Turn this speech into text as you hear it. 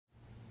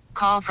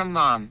Call from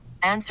mom.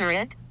 Answer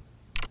it.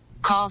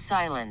 Call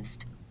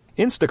silenced.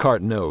 Instacart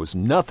knows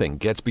nothing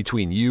gets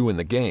between you and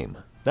the game.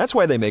 That's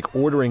why they make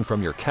ordering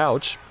from your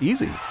couch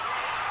easy.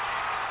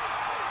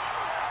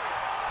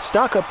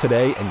 Stock up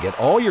today and get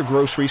all your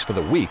groceries for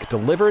the week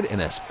delivered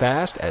in as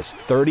fast as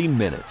 30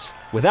 minutes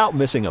without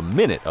missing a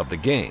minute of the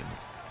game.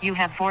 You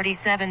have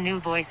 47 new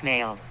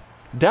voicemails.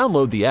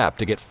 Download the app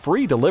to get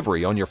free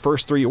delivery on your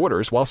first 3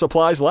 orders while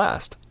supplies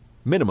last.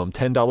 Minimum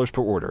 $10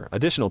 per order.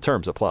 Additional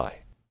terms apply.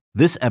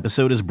 This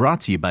episode is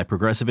brought to you by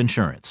Progressive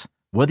Insurance.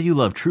 Whether you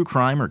love true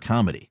crime or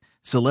comedy,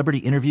 celebrity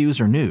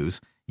interviews or news,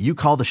 you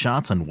call the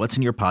shots on what's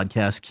in your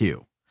podcast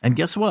queue. And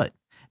guess what?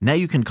 Now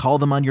you can call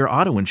them on your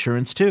auto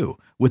insurance too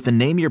with the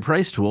Name Your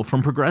Price tool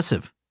from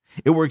Progressive.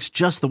 It works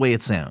just the way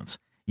it sounds.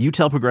 You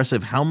tell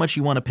Progressive how much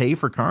you want to pay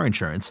for car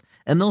insurance,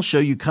 and they'll show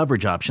you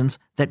coverage options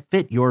that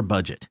fit your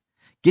budget.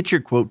 Get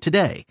your quote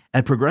today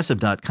at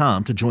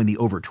Progressive.com to join the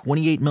over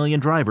 28 million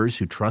drivers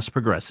who trust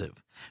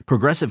Progressive.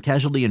 Progressive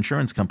Casualty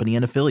Insurance Company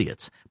and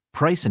Affiliates.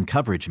 Price and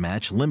coverage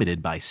match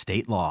limited by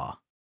state law.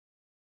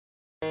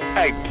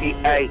 Hey,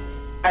 T.A.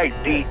 Hey,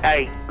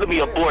 D.A. Let me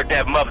aboard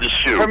that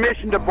mothership.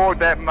 Permission to board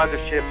that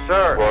mothership,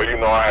 sir. Well, you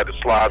know I had to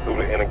slide through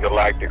the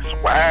intergalactic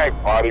swag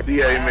party.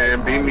 D.A.,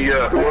 man, beam me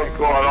up. What's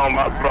going on,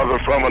 my brother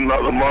from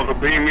another mother?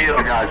 Beam me up.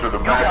 You guys are the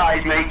best. You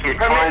guys make it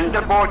Permission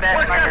to board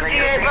that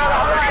mothership.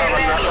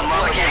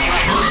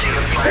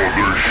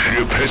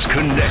 Mothership has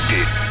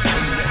connected.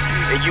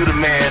 And you the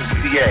man,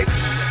 D.A.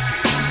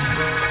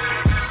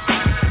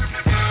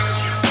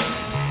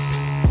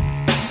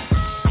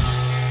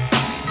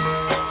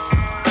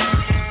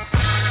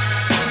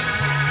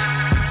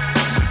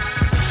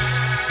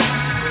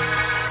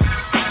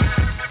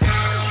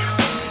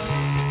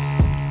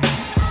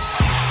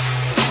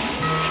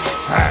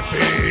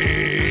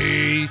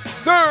 Happy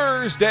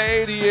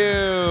Thursday to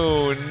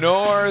you,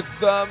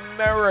 North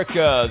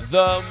America.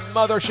 The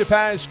mothership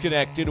has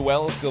connected.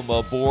 Welcome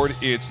aboard.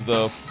 It's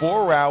the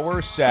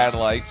 4-hour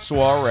satellite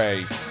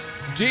soiree.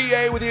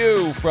 DA with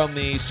you from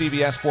the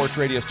CBS Sports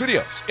Radio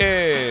studios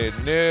in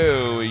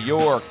New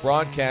York,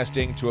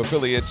 broadcasting to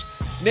affiliates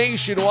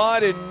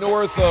nationwide and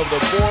north of the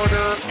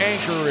border,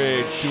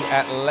 Anchorage to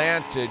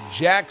Atlanta,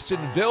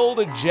 Jacksonville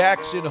to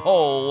Jackson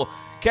Hole,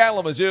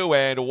 Kalamazoo,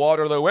 and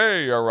Waterloo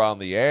Way are on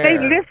the air. They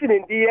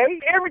listening, D.A.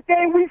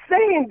 Everything we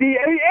saying,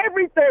 D.A.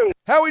 Everything.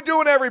 How we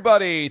doing,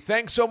 everybody?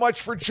 Thanks so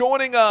much for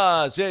joining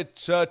us.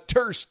 It's a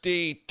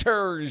Thirsty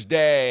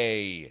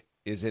Thursday,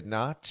 is it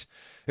not?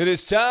 It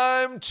is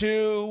time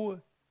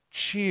to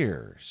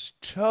cheers,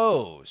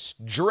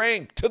 toast,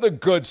 drink to the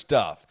good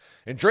stuff.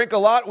 And drink a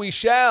lot we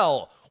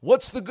shall.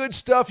 What's the good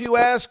stuff, you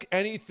ask?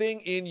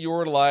 Anything in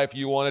your life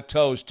you want to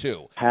toast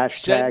to.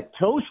 Hashtag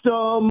toast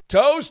 'em.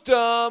 Toast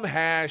 'em.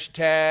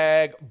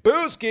 Hashtag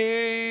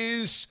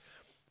Booskies.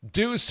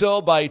 Do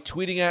so by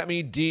tweeting at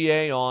me,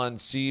 DA, on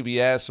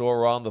CBS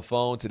or on the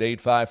phone at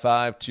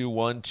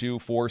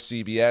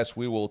 855-212-4CBS.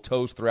 We will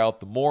toast throughout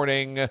the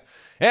morning,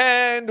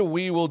 and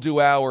we will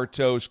do our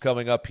toast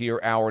coming up here,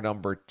 hour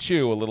number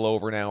 2, a little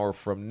over an hour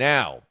from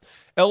now.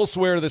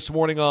 Elsewhere this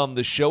morning on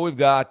the show, we've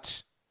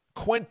got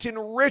Quentin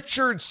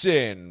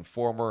Richardson,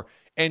 former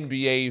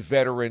NBA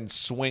veteran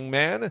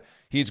swingman.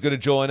 He's going to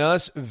join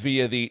us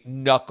via the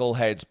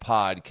Knuckleheads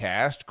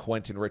podcast.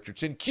 Quentin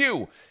Richardson,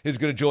 Q, is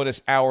going to join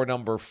us hour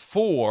number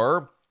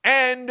 4.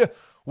 And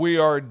we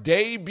are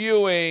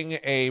debuting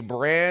a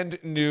brand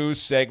new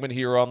segment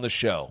here on the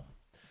show.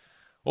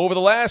 Over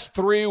the last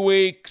 3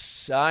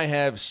 weeks, I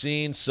have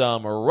seen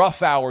some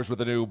rough hours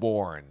with a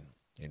newborn.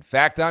 In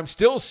fact, I'm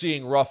still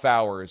seeing rough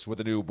hours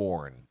with a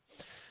newborn.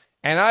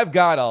 And I've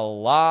got a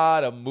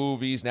lot of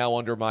movies now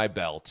under my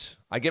belt.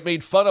 I get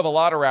made fun of a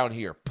lot around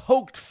here,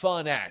 poked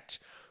fun at,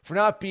 for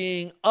not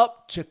being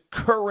up to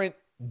current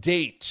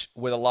date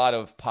with a lot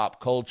of pop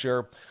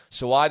culture.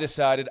 So I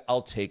decided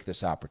I'll take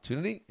this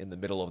opportunity in the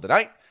middle of the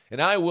night,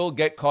 and I will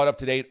get caught up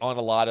to date on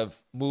a lot of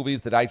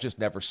movies that I just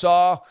never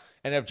saw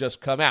and have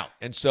just come out.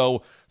 And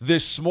so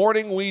this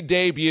morning we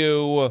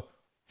debut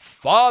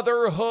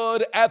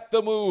Fatherhood at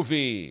the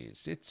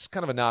Movies. It's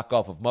kind of a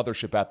knockoff of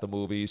Mothership at the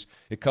Movies.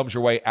 It comes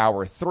your way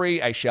hour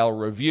 3. I shall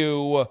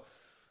review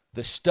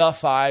the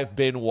stuff I've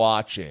been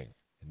watching.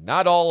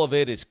 Not all of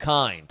it is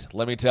kind,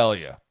 let me tell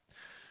you.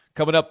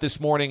 Coming up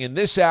this morning in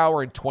this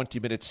hour, in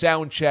 20-minute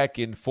sound check,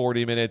 in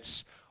 40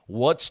 minutes,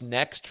 what's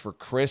next for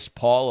Chris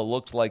Paul? It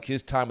looks like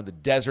his time in the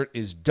desert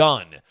is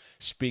done.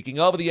 Speaking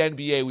of the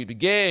NBA, we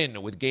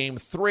begin with Game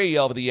 3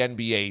 of the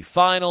NBA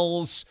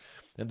Finals.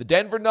 And the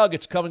Denver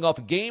Nuggets coming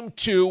off Game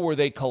 2 where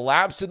they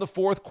collapsed in the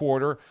fourth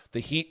quarter. The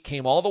Heat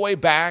came all the way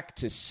back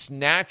to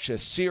snatch a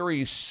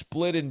series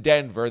split in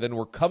Denver. Then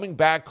we're coming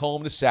back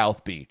home to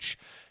South Beach.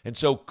 And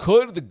so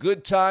could the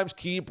good times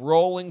keep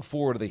rolling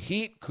for the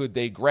Heat? Could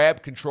they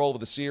grab control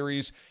of the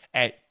series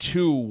at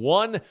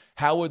 2-1?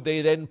 How would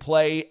they then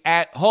play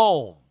at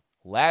home?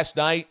 Last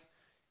night,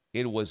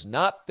 it was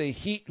not the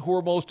Heat who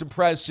were most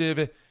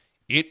impressive.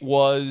 It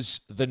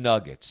was the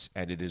Nuggets.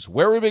 And it is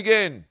where we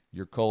begin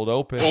Your cold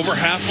open. Over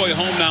halfway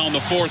home now in the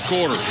fourth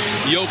quarter.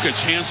 Jokic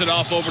hands it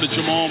off over to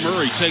Jamal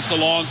Murray. Takes a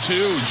long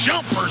two.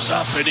 Jumpers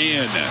up and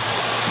in.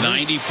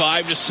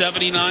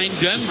 95-79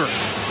 Denver.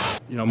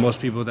 You know,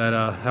 most people that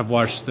have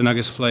watched the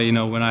Nuggets play, you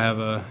know, when I have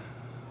a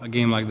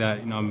game like that,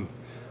 you know, I'm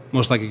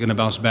most likely going to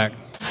bounce back.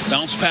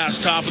 Bounce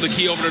pass top of the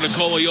key over to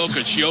Nikola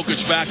Jokic.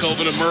 Jokic back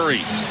over to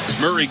Murray.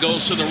 Murray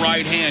goes to the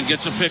right hand,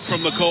 gets a pick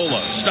from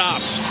Nikola.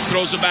 Stops,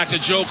 throws it back to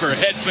Joker.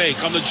 Head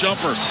fake on the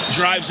jumper.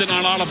 Drives in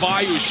on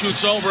Adebayo,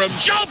 shoots over him.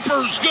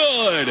 Jumper's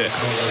good!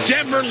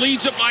 Denver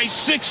leads it by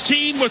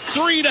 16 with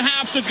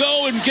 3.5 to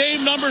go in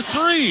game number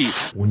 3.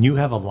 When you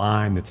have a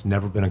line that's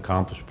never been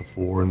accomplished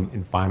before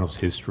in finals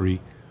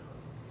history,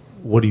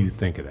 what do you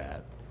think of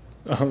that?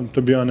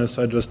 To be honest,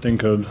 I just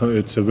think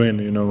it's a win,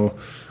 you know.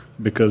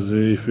 Because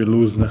if we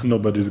lose,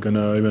 nobody's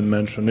gonna even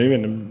mention.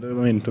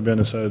 To be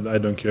honest, I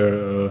don't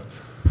care.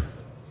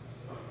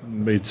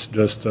 It's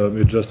just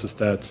a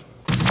stat.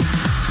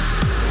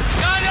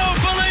 I don't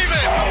believe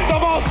it! The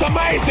most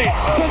amazing,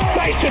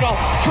 sensational,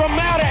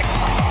 dramatic,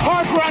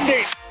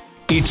 heart-rending.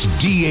 It's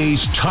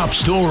DA's top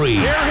story.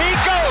 Here he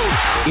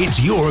goes. It's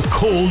your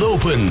cold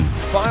open.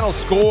 Final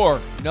score,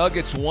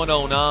 Nuggets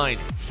 109,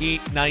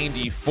 Heat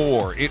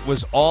 94. It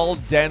was all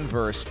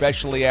Denver,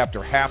 especially after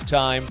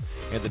halftime,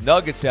 and the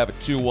Nuggets have a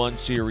 2-1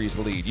 series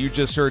lead. You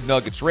just heard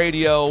Nuggets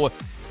radio,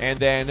 and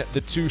then the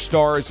two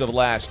stars of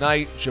last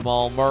night,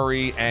 Jamal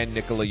Murray and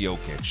Nikola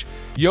Jokic.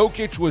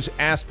 Jokic was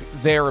asked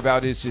there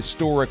about his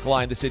historic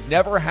line. This had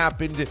never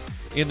happened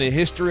in the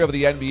history of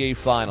the NBA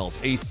Finals,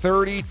 a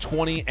 30,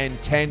 20,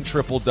 and 10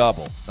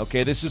 triple-double.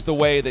 Okay, this is the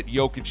way that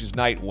Jokic's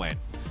night went.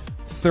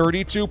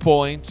 32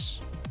 points,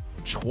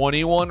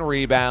 21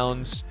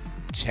 rebounds,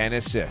 10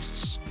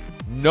 assists.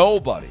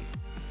 Nobody,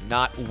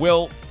 not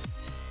Wilt,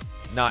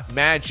 not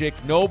Magic,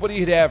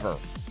 nobody had ever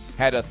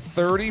had a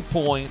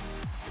 30-point,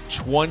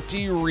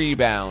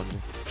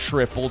 20-rebound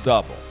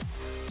triple-double.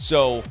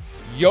 So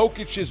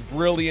Jokic's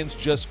brilliance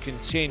just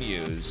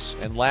continues,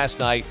 and last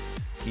night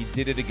he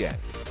did it again.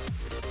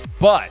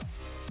 But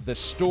the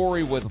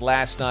story was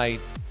last night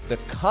the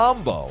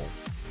combo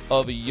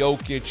of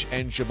Jokic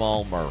and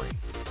Jamal Murray.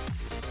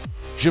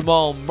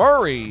 Jamal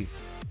Murray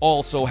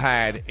also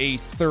had a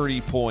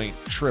 30-point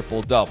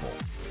triple-double.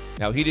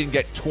 Now, he didn't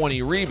get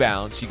 20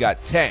 rebounds. He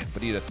got 10,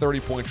 but he had a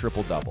 30-point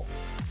triple-double.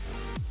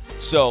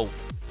 So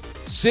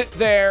sit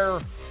there,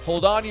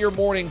 hold on to your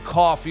morning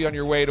coffee on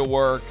your way to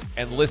work,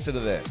 and listen to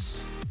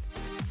this.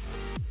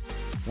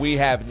 We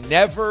have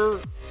never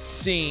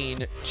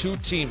seen two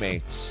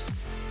teammates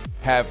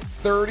have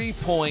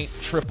 30-point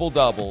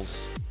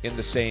triple-doubles in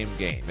the same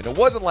game. And it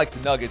wasn't like the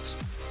Nuggets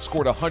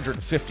scored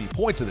 150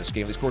 points in this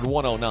game. They scored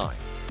 109.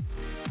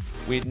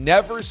 We'd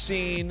never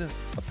seen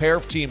a pair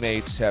of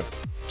teammates have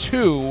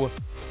two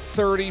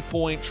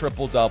 30-point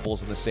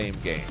triple-doubles in the same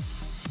game.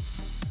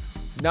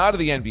 Not in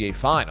the NBA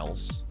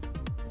Finals.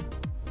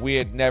 We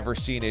had never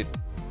seen it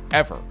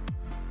ever.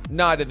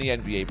 Not in the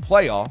NBA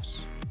playoffs.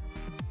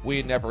 We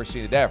had never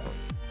seen it ever.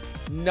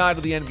 Not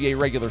in the NBA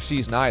regular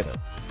season either.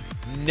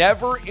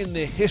 Never in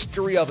the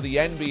history of the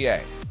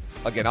NBA.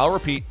 Again, I'll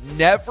repeat,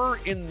 never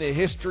in the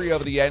history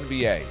of the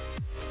NBA.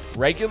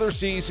 Regular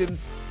season,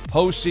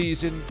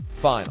 postseason,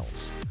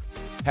 finals.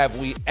 Have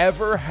we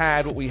ever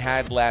had what we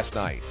had last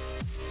night?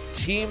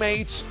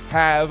 Teammates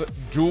have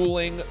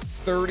dueling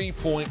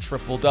 30-point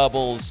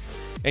triple-doubles,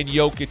 and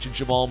Jokic and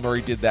Jamal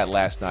Murray did that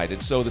last night.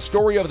 And so the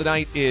story of the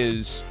night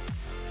is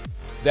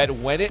that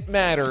when it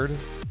mattered,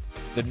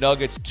 the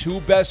Nuggets' two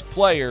best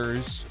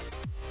players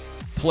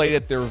played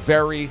at their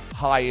very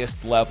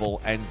highest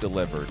level and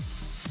delivered.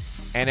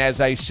 And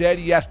as I said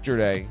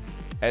yesterday,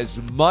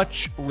 as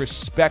much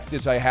respect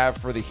as I have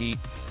for the Heat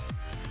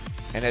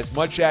and as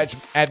much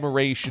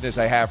admiration as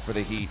I have for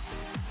the Heat,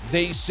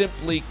 they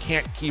simply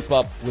can't keep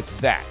up with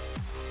that.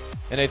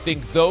 And I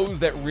think those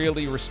that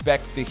really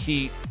respect the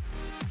Heat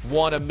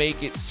want to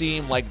make it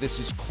seem like this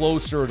is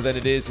closer than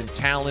it is in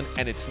talent,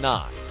 and it's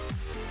not.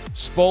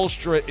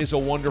 Spoelstra is a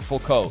wonderful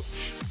coach,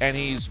 and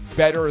he's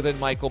better than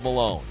Michael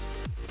Malone.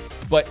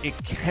 But it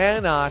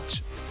cannot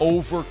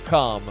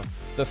overcome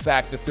the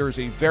fact that there's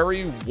a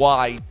very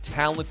wide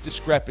talent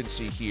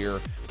discrepancy here,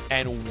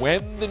 and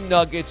when the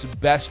Nuggets'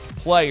 best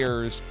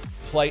players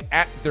play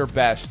at their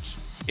best,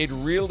 it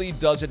really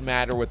doesn't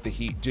matter what the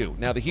Heat do.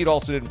 Now, the Heat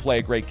also didn't play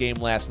a great game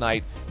last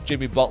night.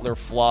 Jimmy Butler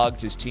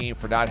flogged his team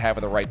for not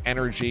having the right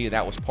energy, and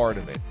that was part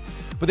of it.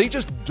 But they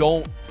just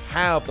don't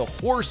have the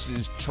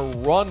horses to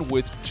run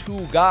with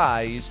two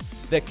guys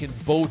that can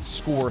both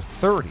score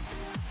 30.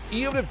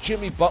 Even if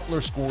Jimmy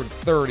Butler scored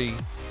 30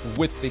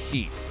 with the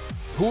Heat,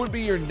 who would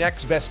be your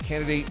next best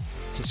candidate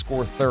to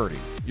score 30?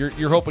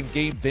 You're hoping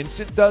Gabe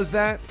Vincent does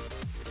that?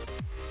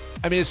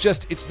 I mean,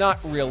 it's not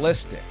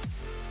realistic.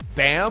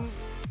 Bam?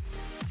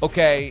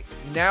 Okay,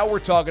 now we're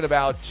talking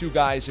about two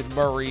guys in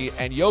Murray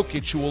and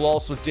Jokic who will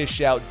also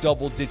dish out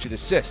double-digit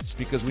assists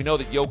because we know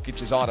that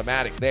Jokic is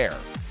automatic there.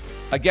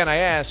 Again, I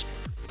ask,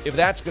 if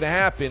that's going to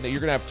happen, that you're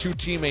going to have two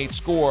teammates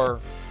score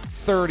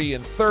 30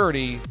 and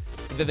 30,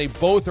 and then they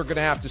both are going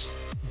to have to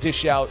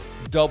dish out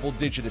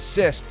double-digit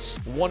assists,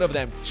 one of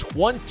them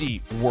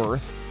 20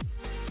 worth.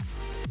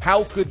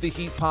 How could the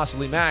Heat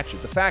possibly match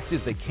it? The fact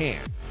is they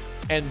can't.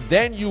 And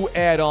then you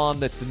add on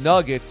that the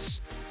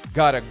Nuggets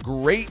got a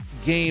great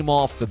game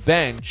off the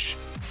bench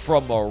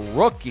from a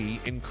rookie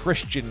in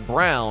Christian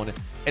Brown,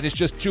 and it's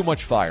just too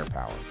much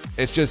firepower.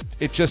 It's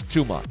just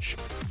too much.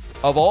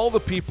 Of all the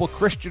people,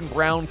 Christian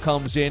Brown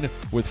comes in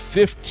with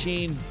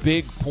 15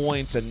 big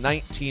points in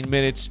 19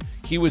 minutes.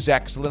 He was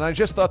excellent. I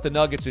just thought the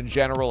Nuggets in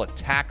general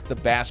attacked the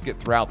basket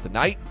throughout the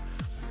night.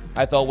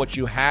 I thought what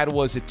you had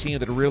was a team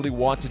that really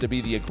wanted to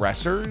be the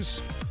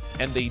aggressors,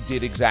 and they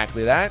did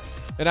exactly that.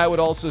 And I would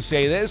also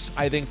say this,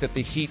 I think that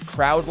the Heat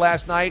crowd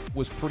last night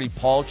was pretty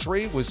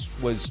paltry,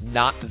 was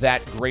not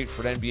that great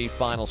for an NBA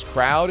Finals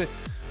crowd,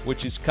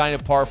 which is kind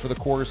of par for the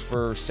course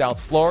for South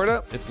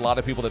Florida. It's a lot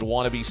of people that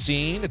want to be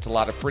seen. It's a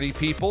lot of pretty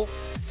people.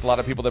 It's a lot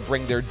of people that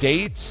bring their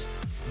dates.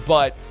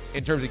 But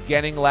in terms of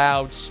getting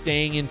loud,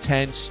 staying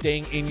intense,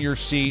 staying in your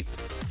seat,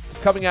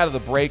 coming out of the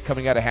break,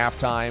 coming out of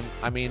halftime,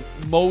 I mean,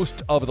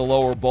 most of the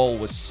lower bowl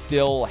was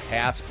still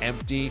half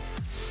empty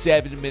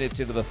 7 minutes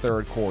into the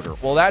third quarter.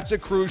 Well, that's a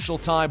crucial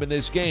time in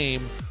this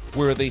game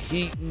where the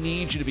Heat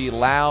need you to be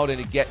loud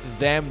and to get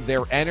them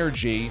their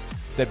energy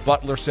that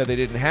Butler said they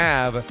didn't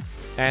have,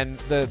 and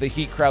the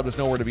Heat crowd was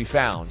nowhere to be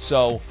found.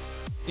 So,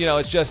 you know,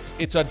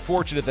 it's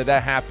unfortunate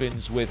that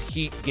happens with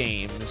Heat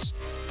games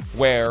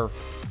where,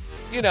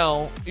 you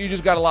know, you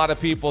just got a lot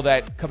of people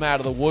that come out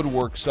of the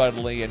woodwork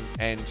suddenly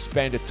and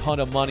spend a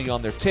ton of money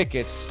on their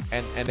tickets,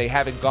 and they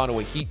haven't gone to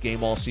a Heat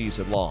game all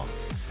season long.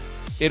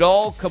 It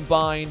all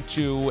combined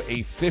to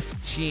a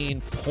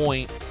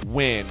 15-point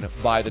win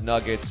by the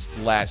Nuggets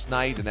last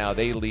night, and now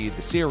they lead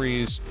the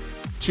series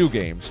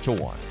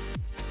 2-1.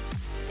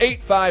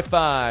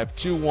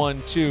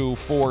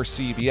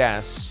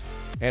 855-212-4CBS,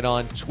 and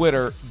on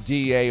Twitter,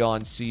 DA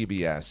on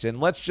CBS. And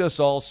let's just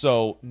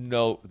also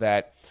note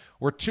that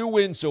we're 2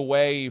 wins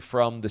away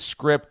from the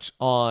script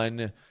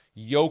on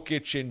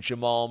Jokic and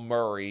Jamal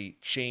Murray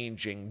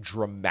changing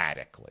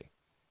dramatically.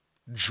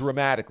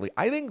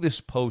 I think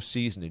this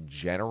postseason in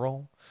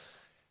general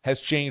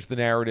has changed the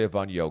narrative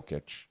on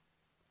Jokic.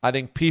 I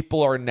think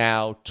people are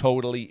now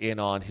totally in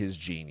on his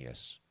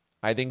genius.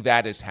 I think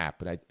that has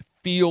happened. It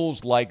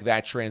feels like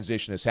that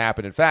transition has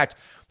happened. In fact,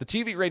 the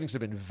TV ratings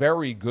have been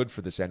very good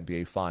for this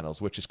NBA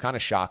Finals, which is kind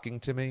of shocking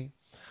to me.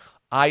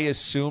 I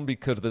assume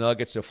because the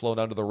Nuggets have flown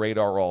under the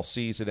radar all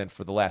season and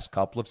for the last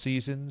couple of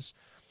seasons,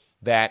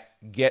 that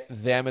get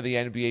them in the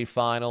NBA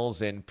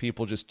Finals and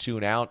people just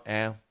tune out.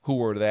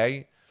 Who are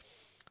they?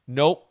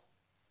 Nope.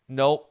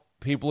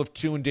 People have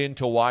tuned in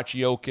to watch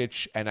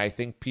Jokic, and I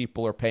think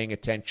people are paying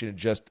attention to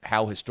just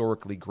how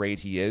historically great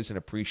he is and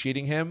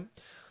appreciating him.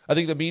 I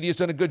think the media's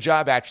done a good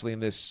job, actually, in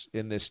this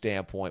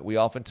standpoint. We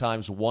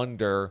oftentimes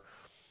wonder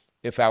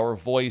if our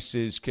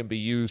voices can be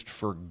used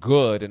for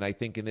good, and I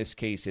think in this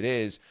case it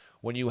is.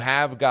 When you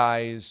have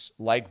guys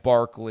like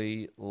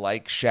Barkley,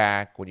 like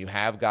Shaq, when you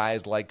have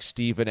guys like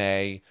Stephen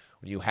A.,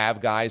 when you have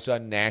guys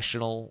on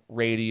national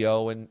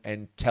radio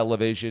and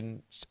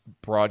television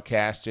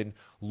broadcast and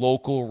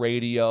local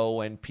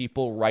radio and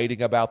people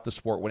writing about the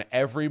sport, when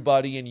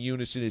everybody in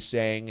unison is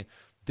saying,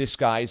 this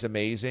guy's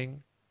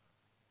amazing,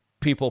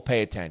 people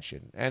pay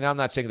attention. And I'm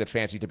not saying that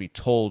fans need to be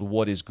told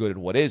what is good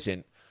and what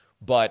isn't,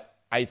 but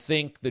I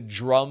think the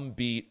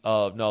drumbeat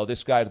of, no,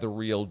 this guy's the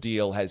real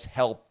deal has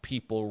helped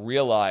people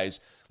realize,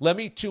 let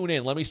me tune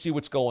in, let me see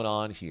what's going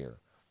on here.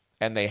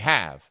 And they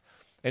have.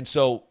 And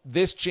so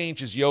this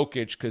changes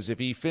Jokic because if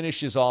he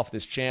finishes off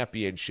this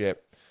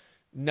championship,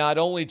 not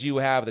only do you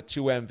have the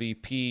 2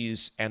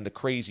 MVPs and the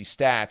crazy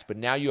stats, but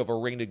now you have a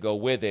ring to go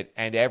with it,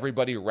 and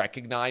everybody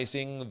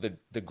recognizing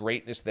the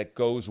greatness that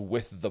goes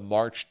with the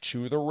march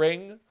to the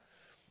ring.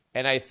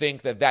 And I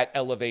think that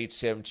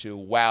elevates him to,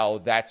 wow,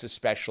 that's a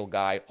special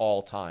guy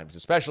all time. He's a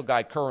special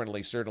guy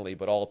currently, certainly,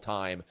 but all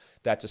time,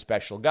 that's a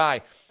special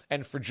guy.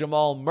 And for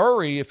Jamal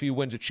Murray, if he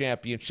wins a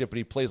championship and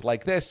he plays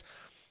like this,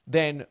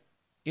 then,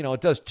 you know,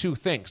 it does 2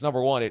 things.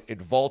 Number one,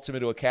 it vaults him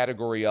into a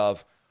category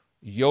of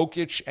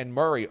Jokic and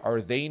Murray. Are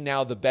they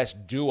now the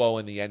best duo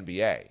in the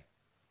NBA?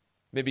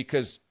 Maybe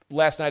because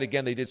last night,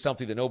 again, they did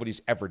something that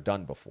nobody's ever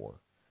done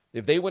before.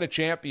 If they win a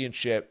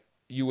championship,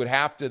 you would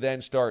have to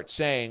then start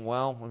saying,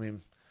 well, I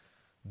mean,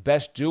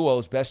 best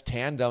duos, best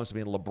tandems. I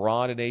mean,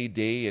 LeBron and AD,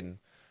 and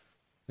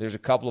there's a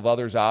couple of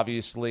others,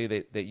 obviously,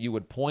 that you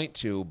would point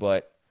to,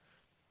 but,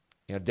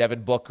 you know,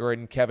 Devin Booker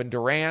and Kevin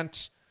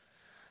Durant.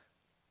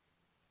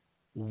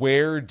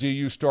 Where do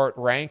you start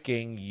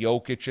ranking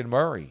Jokic and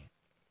Murray?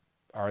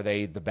 Are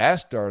they the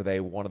best? Are they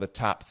one of the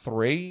top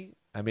 3?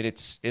 I mean,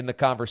 it's in the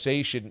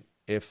conversation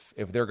if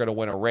they're going to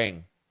win a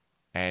ring.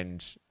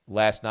 And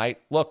last night,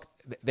 look,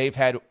 they've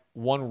had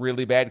one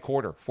really bad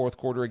quarter, fourth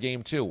quarter of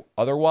game 2.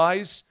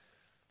 Otherwise,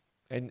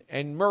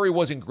 and Murray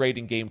wasn't great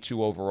in game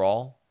 2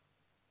 overall.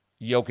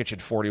 Jokic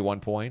had 41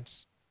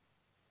 points.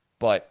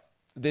 But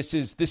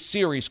this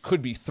series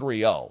could be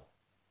 3-0.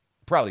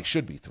 Probably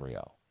should be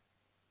 3-0.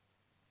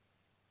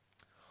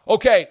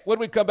 Okay, when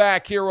we come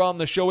back here on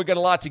the show, we got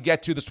a lot to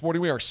get to this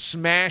morning. We are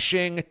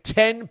smashing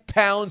 10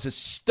 pounds of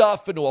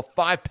stuff into a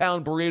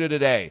 5-pound burrito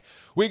today.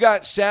 We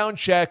got sound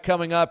check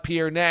coming up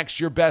here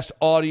next, your best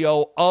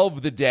audio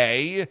of the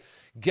day.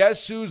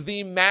 Guess who's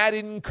the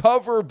Madden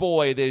cover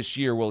boy this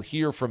year? We'll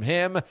hear from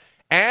him.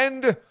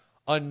 And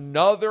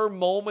another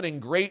moment in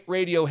great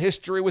radio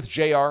history with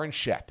JR and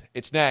Shep.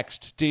 It's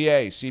next.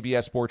 DA,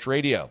 CBS Sports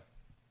Radio.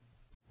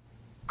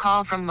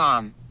 Call from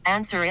mom.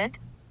 Answer it.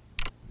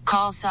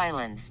 Call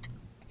silenced.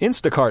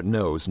 Instacart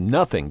knows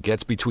nothing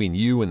gets between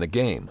you and the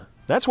game.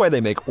 That's why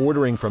they make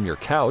ordering from your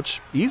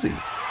couch easy.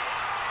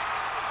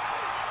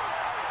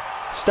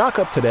 Stock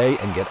up today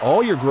and get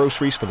all your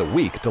groceries for the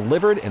week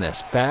delivered in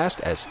as fast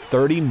as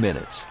 30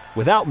 minutes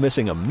without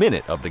missing a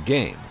minute of the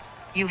game.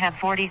 You have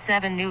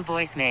 47 new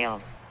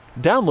voicemails.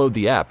 Download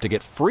the app to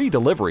get free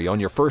delivery on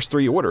your first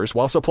 3 orders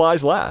while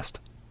supplies last.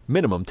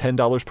 Minimum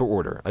 $10 per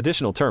order.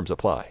 Additional terms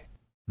apply.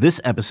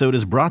 This episode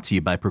is brought to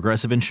you by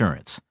Progressive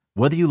Insurance.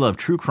 Whether you love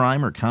true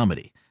crime or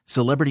comedy,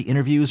 celebrity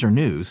interviews or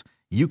news,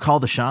 you call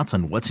the shots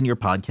on what's in your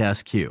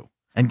podcast queue.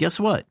 And guess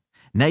what?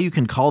 Now you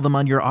can call them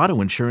on your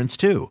auto insurance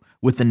too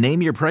with the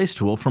Name Your Price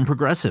tool from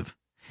Progressive.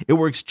 It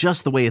works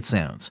just the way it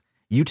sounds.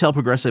 You tell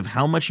Progressive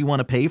how much you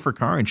want to pay for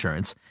car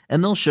insurance,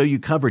 and they'll show you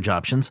coverage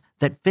options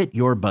that fit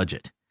your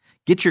budget.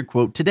 Get your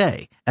quote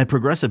today at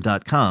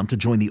Progressive.com to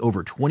join the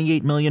over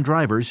 28 million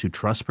drivers who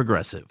trust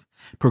Progressive.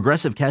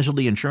 Progressive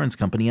Casualty Insurance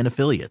Company and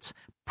Affiliates.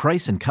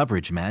 Price and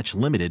coverage match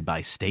limited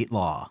by state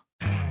law.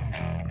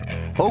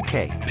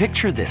 Okay,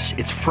 picture this.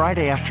 It's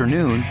Friday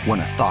afternoon when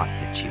a thought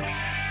hits you.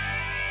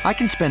 I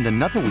can spend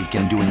another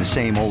weekend doing the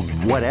same old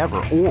whatever,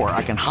 or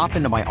I can hop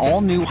into my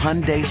all-new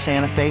Hyundai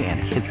Santa Fe and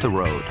hit the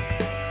road.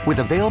 With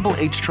available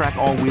H-Track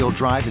all-wheel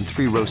drive and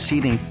 3-row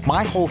seating,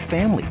 my whole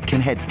family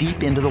can head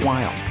deep into the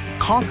wild.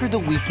 Conquer the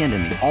weekend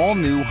in the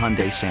all-new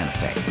Hyundai Santa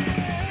Fe.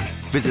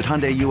 Visit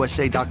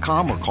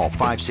HyundaiUSA.com or call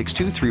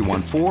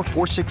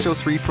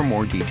 562-314-4603 for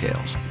more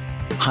details.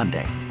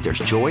 Hyundai, there's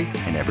joy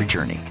in every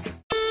journey.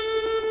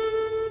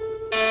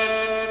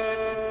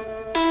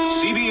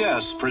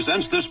 CBS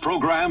presents this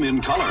program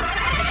in color.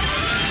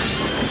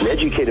 An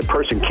educated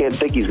person can't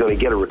think he's going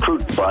to get a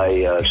recruit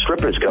by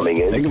strippers coming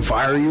in. They can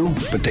fire you,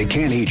 but they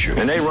can't eat you.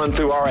 And they run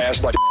through our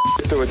ass like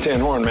through a tin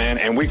horn, man,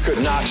 and we could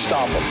not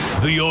stop them.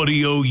 The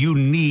audio you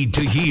need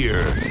to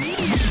hear.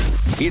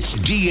 It's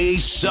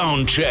DA's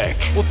Sound Check.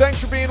 Well,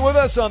 thanks for being with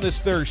us on this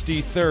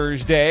Thirsty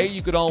Thursday.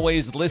 You can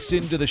always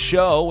listen to the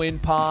show in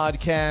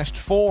podcast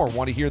form.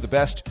 Want to hear the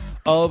best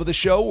of the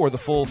show or the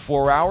full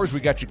 4 hours? We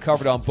got you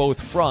covered on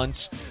both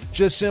fronts.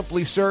 Just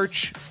simply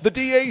search The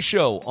DA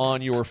Show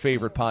on your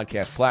favorite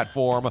podcast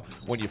platform.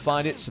 When you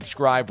find it,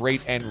 subscribe,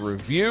 rate, and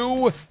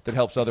review. That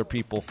helps other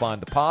people find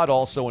the pod.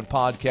 Also in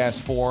podcast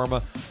form,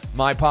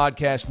 my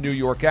podcast, New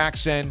York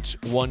Accent,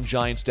 One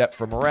Giant Step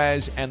from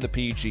Merez, and the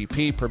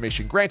PGP,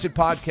 Permission Granted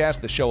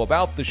podcast, the show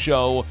about the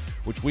show,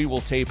 which we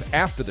will tape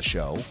after the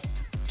show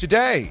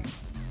today.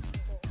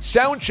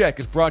 Soundcheck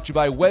is brought to you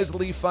by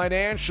Wesley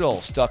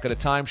Financial. Stuck in a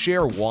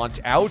timeshare? Want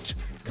out?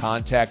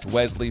 Contact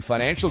Wesley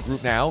Financial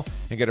Group now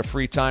and get a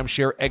free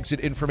timeshare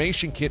exit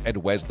information kit at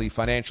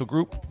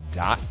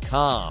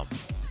wesleyfinancialgroup.com.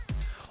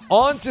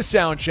 On to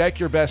Soundcheck,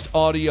 your best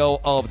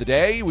audio of the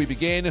day. We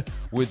begin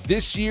with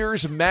this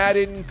year's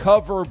Madden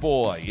cover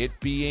boy, it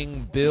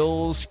being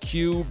Bills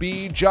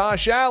QB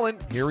Josh Allen.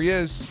 Here he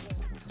is.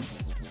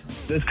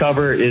 This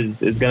cover is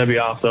going to be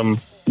awesome.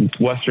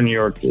 Western New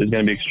York is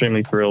going to be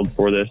extremely thrilled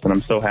for this, and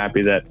I'm so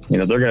happy that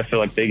they're going to feel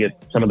like they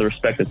get some of the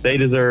respect that they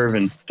deserve.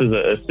 And this is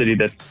a city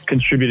that's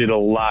contributed a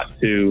lot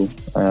to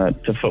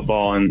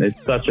football, and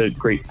it's such a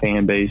great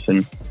fan base,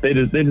 and they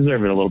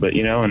deserve it a little bit,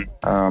 And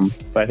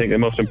but I think that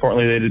most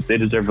importantly, they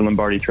deserve a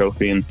Lombardi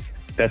Trophy, and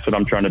that's what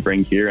I'm trying to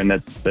bring here. And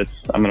that's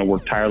I'm going to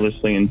work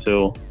tirelessly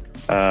until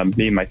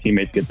me and my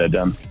teammates get that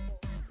done.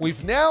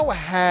 We've now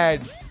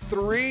had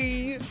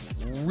 3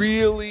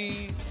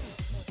 really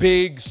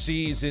big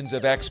seasons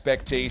of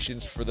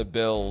expectations for the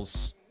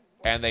Bills,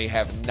 and they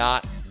have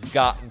not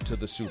gotten to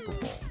the Super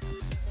Bowl.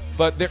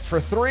 But for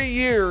 3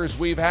 years,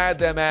 we've had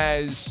them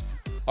as,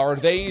 are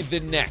they the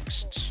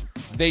next?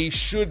 They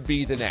should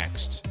be the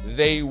next.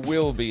 They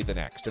will be the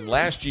next. And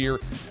last year,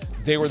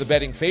 they were the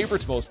betting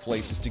favorites most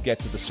places to get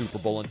to the Super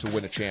Bowl and to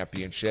win a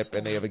championship,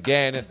 and they have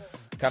again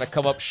kind of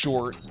come up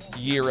short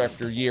year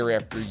after year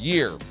after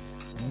year.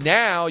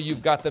 Now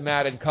you've got the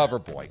Madden cover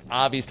boy.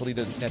 Obviously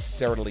doesn't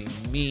necessarily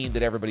mean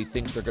that everybody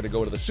thinks they're going to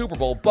go to the Super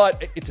Bowl,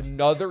 but it's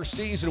another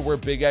season where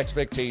big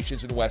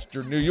expectations in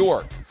Western New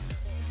York.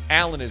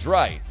 Allen is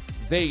right.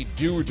 They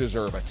do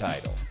deserve a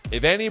title.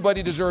 If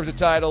anybody deserves a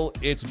title,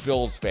 it's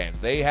Bills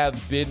fans. They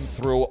have been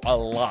through a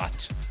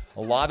lot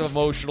of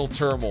emotional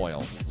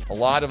turmoil, a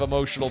lot of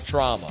emotional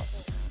trauma.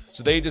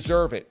 So they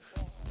deserve it.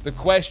 The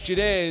question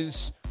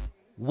is,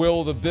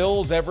 will the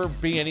Bills ever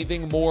be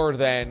anything more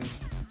than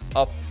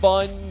a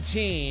fun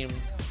team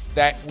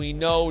that we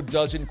know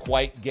doesn't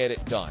quite get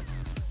it done?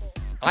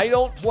 I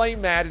don't play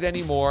Madden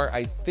anymore.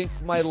 I think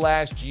my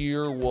last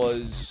year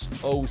was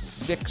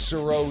 06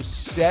 or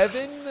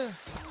 07,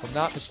 if I'm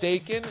not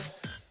mistaken.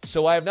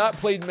 So I have not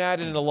played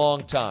Madden in a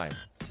long time.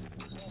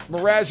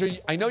 Mraz,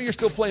 I know you're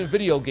still playing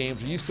video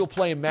games. Are you still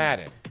playing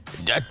Madden?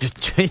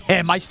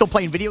 Am I still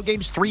playing video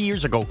games? 3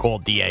 years ago,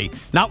 called DA.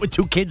 Not with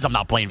 2 kids, I'm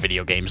not playing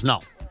video games, no.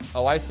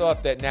 Oh, I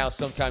thought that now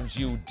sometimes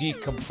you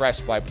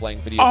decompress by playing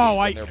video games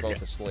when they're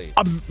both asleep.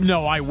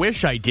 No, I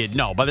wish I did.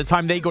 No, by the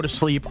time they go to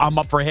sleep, I'm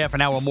up for half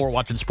an hour more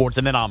watching sports,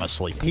 and then I'm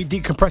asleep. He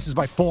decompresses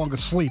by falling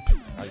asleep.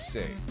 I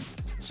see.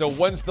 So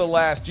when's the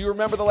last? Do you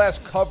remember the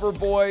last cover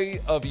boy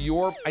of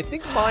your? I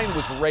think mine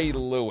was Ray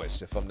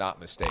Lewis, if I'm not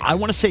mistaken. I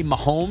want to say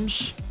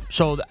Mahomes.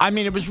 So, I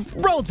mean, it was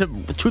relative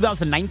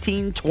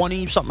 2019,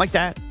 20, something like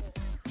that.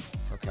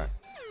 Okay.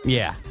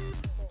 Yeah.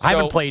 I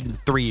haven't played in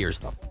 3 years,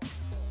 though.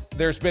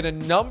 There's been a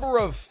number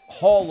of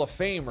Hall of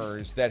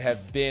Famers that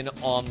have been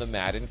on the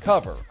Madden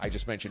cover. I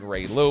just mentioned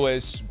Ray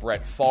Lewis.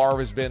 Brett Favre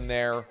has been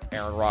there.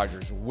 Aaron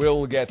Rodgers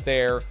will get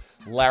there.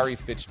 Larry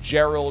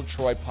Fitzgerald,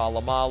 Troy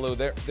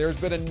Polamalu. There's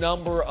been a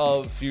number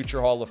of future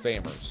Hall of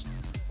Famers.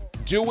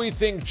 Do we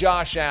think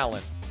Josh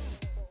Allen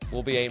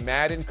will be a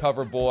Madden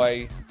cover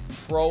boy,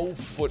 Pro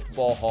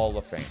Football Hall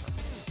of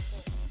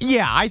Famer?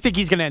 Yeah, I think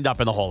he's going to end up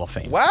in the Hall of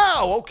Fame.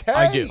 Wow, okay.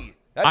 I do.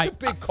 That's a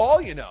big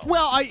call, you know.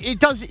 Well, it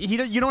does.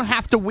 You don't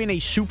have to win a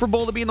Super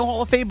Bowl to be in the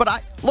Hall of Fame.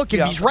 But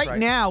he's right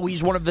now.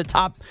 He's one of the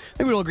top.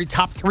 Maybe we'll agree,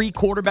 top 3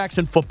 quarterbacks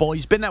in football.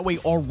 He's been that way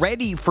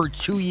already for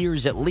 2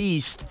 years at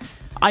least.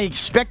 I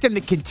expect him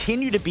to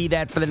continue to be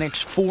that for the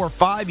next 4 or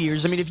 5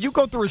 years. I mean, if you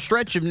go through a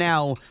stretch of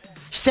now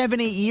 7,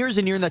 8 years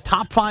and you're in the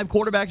top 5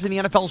 quarterbacks in the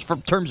NFL for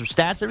terms of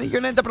stats, I mean, you're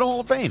going to end up in the Hall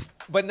of Fame.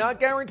 But not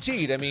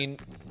guaranteed. I mean,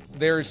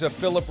 there's a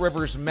Phillip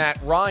Rivers, Matt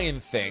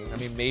Ryan thing. I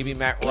mean, maybe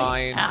Matt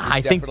Ryan.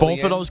 I think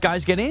both of those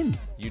guys get in.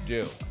 You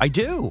do. I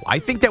do. I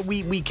think that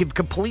we can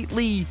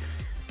completely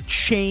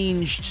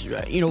changed,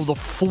 the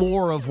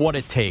floor of what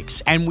it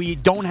takes. And we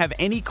don't have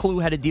any clue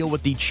how to deal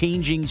with the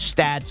changing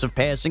stats of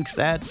passing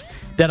stats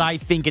that I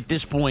think at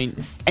this point,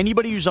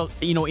 anybody who's,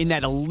 in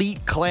that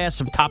elite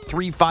class of top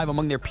 3, 5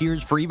 among their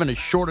peers for even a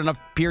short enough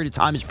period of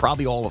time is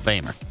probably a Hall of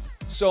Famer.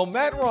 So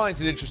Matt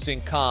Ryan's an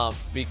interesting comp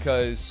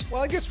because,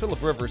 well, I guess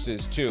Phillip Rivers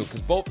is too,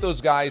 because both those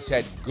guys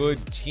had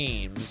good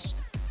teams,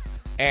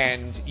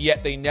 and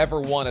yet they never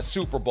won a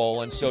Super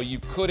Bowl, and so you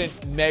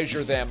couldn't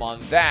measure them on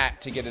that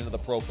to get into the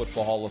Pro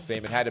Football Hall of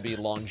Fame. It had to be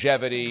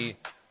longevity,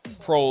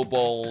 Pro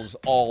Bowls,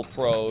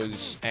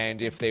 All-Pros,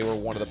 and if they were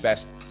one of the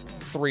best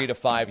 3 to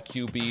 5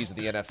 QBs in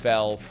the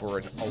NFL for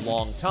a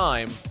long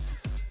time.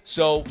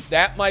 So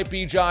that might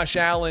be Josh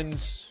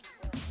Allen's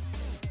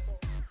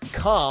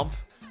comp,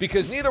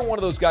 because neither one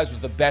of those guys was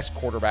the best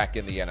quarterback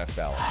in the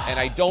NFL. And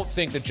I don't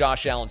think that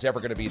Josh Allen's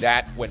ever going to be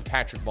that when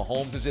Patrick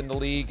Mahomes is in the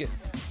league.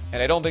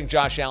 And I don't think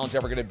Josh Allen's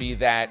ever going to be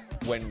that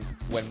when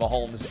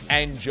Mahomes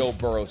and Joe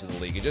Burrow's in the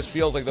league. It just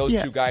feels like those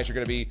two guys are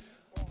going to be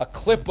a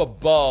clip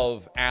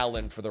above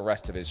Allen for the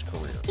rest of his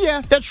career. Yeah,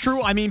 that's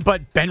true. I mean,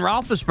 but Ben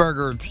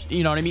Roethlisberger,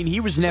 you know what I mean?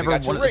 He was never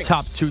one of the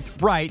top 2.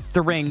 Right,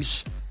 the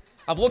rings.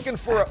 I'm looking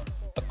for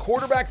a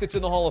quarterback that's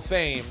in the Hall of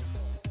Fame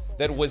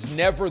that was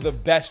never the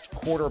best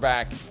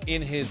quarterback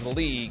in his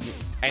league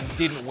and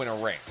didn't win a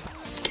ring.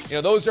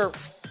 Those are...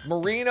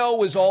 Marino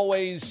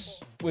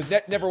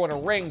never won a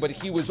ring, but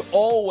he was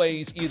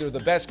always either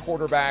the best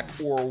quarterback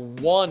or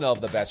one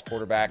of the best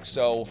quarterbacks.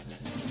 So,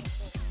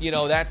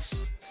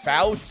 that's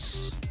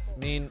Fouts. I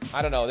mean,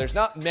 I don't know. There's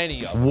not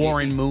many of them.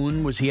 Warren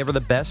Moon, was he ever the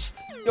best?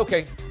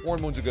 Okay,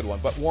 Warren Moon's a good one.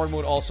 But Warren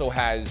Moon also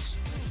has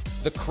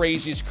the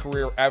craziest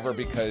career ever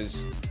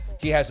because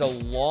he has a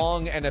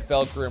long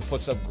NFL career and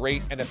puts up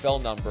great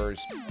NFL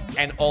numbers,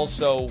 and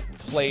also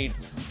played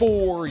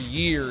 4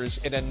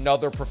 years in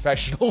another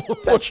professional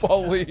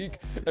football league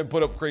and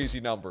put up crazy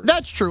numbers.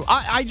 That's true.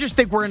 I just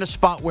think we're in a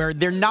spot where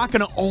they're not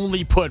going to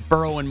only put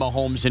Burrow and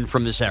Mahomes in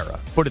from this era.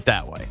 Put it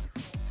that way.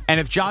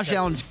 And if Josh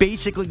Allen's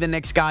basically the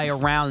next guy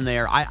around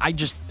there, I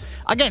just,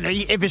 again,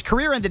 if his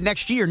career ended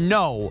next year,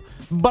 no.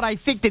 But I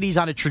think that he's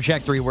on a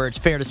trajectory where it's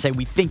fair to say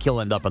we think he'll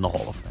end up in the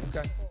Hall of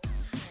Fame. Okay.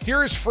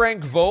 Here is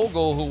Frank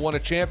Vogel, who won a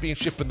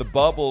championship in the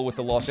bubble with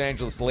the Los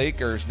Angeles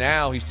Lakers.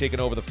 Now he's taken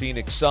over the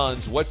Phoenix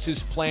Suns. What's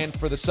his plan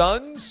for the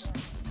Suns?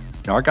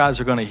 Our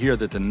guys are going to hear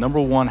that the number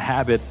one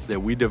habit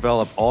that we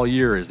develop all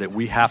year is that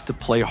we have to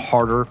play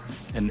harder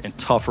and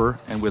tougher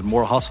and with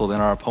more hustle than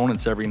our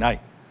opponents every night.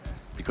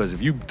 Because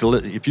if you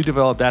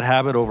develop that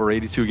habit over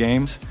 82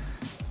 games,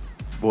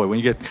 boy, when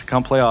you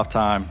come playoff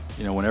time,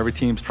 when every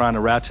team's trying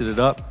to ratchet it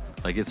up,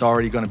 like it's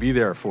already going to be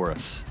there for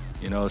us.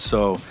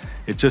 So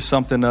it's just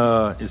something.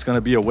 It's going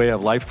to be a way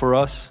of life for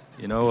us.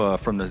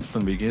 From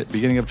the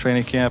beginning of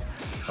training camp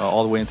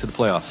all the way into the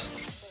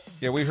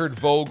playoffs. Yeah, we heard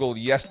Vogel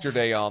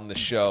yesterday on the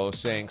show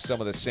saying some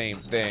of the same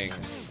thing.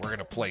 We're going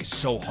to play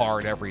so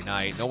hard every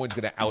night. No one's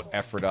going to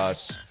out-effort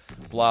us.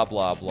 Blah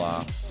blah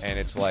blah. And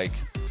it's like,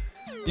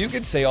 you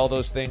can say all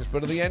those things,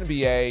 but in the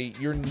NBA,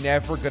 you're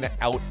never going to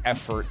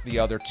out-effort the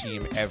other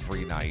team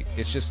every night.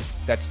 It's just,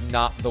 that's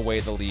not the way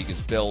the league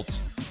is built.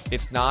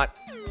 It's not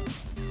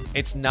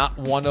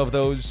one of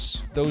those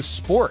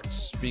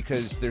sports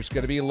because there's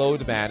going to be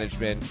load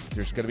management.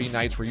 There's going to be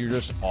nights where you're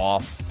just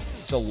off.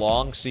 It's a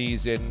long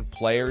season.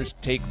 Players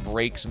take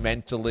breaks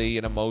mentally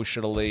and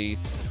emotionally.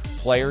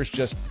 players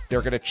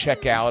they're going to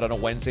check out on a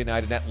Wednesday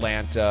night in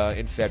Atlanta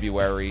in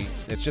February.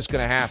 It's just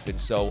going to happen.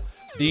 So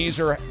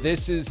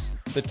this is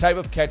the type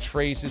of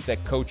catchphrases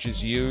that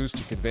coaches use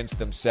to convince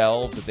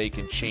themselves that they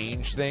can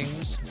change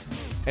things.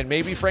 And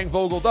maybe Frank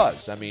Vogel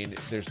does. I mean,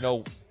 there's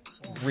no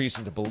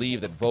reason to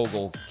believe that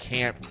Vogel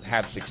can't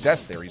have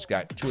success there. He's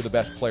got two of the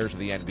best players of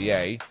the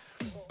NBA,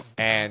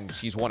 and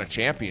he's won a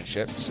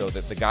championship, so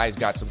that the guy's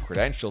got some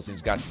credentials and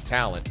he's got some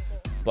talent.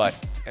 But,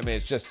 I mean,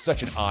 it's just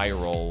such an eye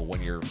roll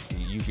when you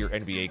hear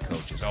NBA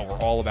coaches, we're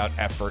all about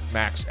effort,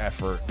 max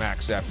effort.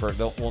 Nobody's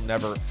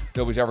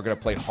ever going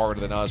to play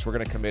harder than us. We're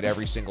going to commit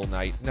every single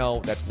night. No,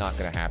 that's not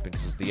going to happen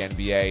because it's the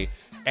NBA.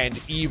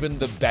 And even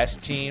the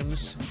best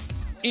teams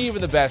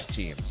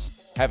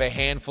have a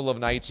handful of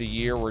nights a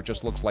year where it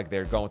just looks like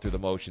they're going through the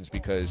motions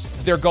because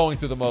they're going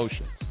through the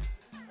motions.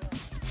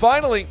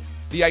 Finally,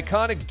 the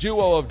iconic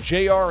duo of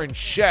JR and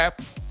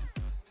Shep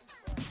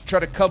try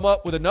to come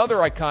up with another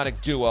iconic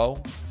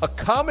duo, a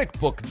comic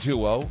book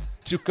duo,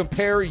 to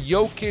compare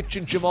Jokic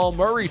and Jamal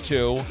Murray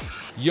to.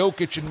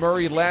 Jokic and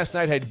Murray last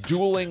night had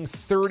dueling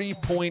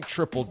 30-point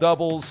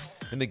triple-doubles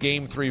in the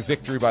Game 3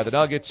 victory by the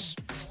Nuggets.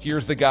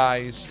 Here's the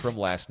guys from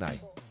last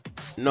night.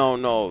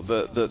 No,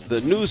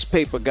 the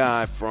newspaper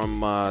guy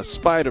from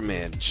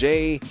Spider-Man,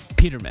 Jay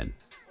Peterman.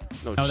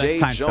 No, Jay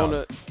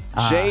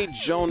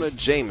Jonah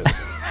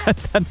Jameson.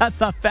 That's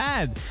not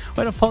bad.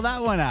 Way to pull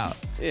that one out.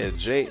 Yeah,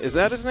 Jay. Is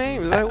that his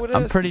name? Is that what it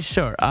is? I'm pretty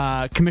sure.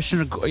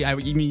 Commissioner.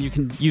 You mean you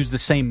can use the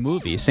same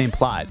movie, same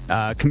plot.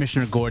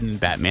 Commissioner Gordon and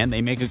Batman.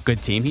 They make a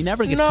good team. He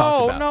never gets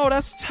talked about. No,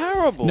 that's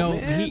terrible.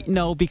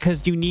 No,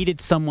 because you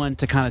needed someone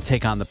to kind of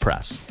take on the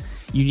press.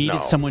 You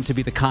needed someone to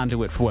be the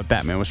conduit for what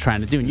Batman was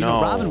trying to do. And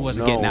Robin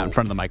wasn't getting out in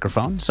front of the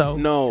microphone. So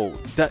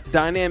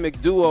dynamic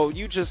duo.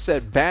 You just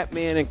said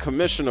Batman and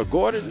Commissioner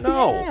Gordon.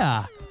 No.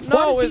 Yeah.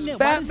 No, it's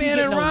Batman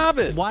and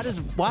Robin. Why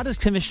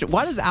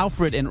does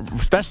Alfred and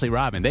especially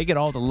Robin, they get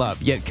all the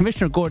love, yet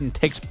Commissioner Gordon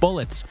takes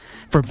bullets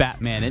for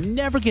Batman and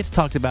never gets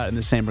talked about in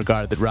the same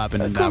regard that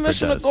Robin and Alfred does.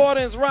 Commissioner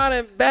Gordon's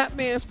riding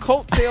Batman's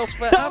coattails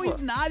forever. No, he's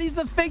not. He's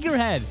the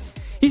figurehead.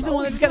 He's the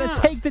one that's got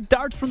to take the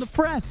darts from the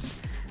press.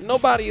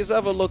 Nobody has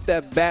ever looked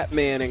at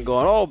Batman and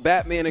gone, oh,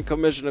 Batman and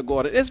Commissioner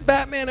Gordon. It's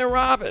Batman and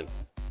Robin.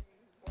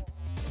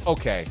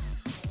 Okay.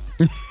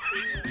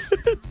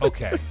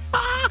 Okay.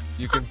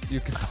 You can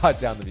pot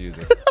down the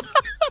music.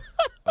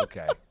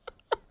 Okay.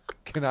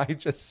 Can I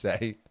just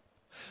say,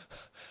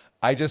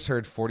 I just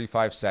heard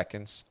 45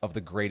 seconds of the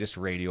greatest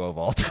radio of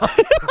all time.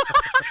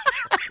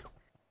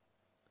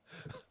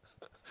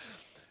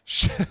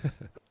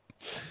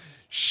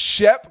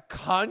 Shep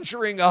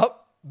conjuring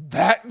up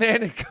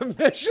Batman and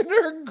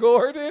Commissioner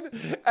Gordon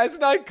as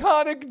an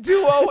iconic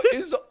duo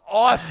is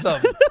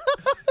awesome.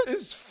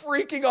 Is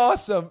freaking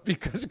awesome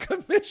because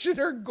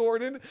Commissioner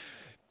Gordon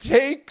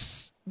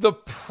takes the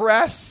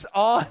press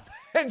on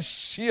and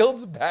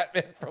shields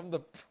Batman from the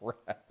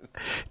press.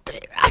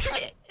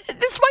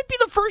 This might be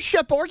the first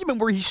Shep argument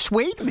where he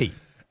swayed me.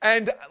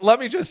 And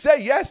let me just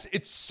say, yes,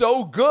 it's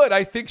so good.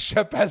 I think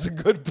Shep has a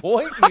good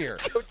point here.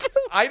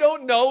 I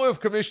don't know if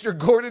Commissioner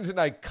Gordon's an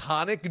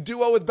iconic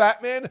duo with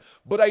Batman,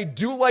 but I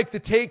do like the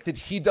take that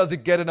he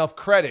doesn't get enough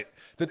credit.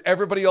 That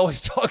everybody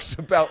always talks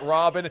about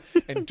Robin.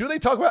 And do they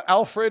talk about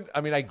Alfred?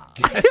 I mean, I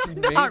guess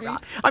maybe.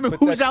 I mean,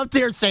 who's out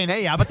there saying,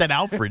 hey, how about that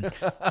Alfred?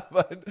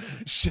 But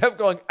Shep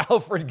going,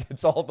 Alfred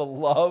gets all the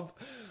love,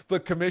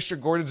 but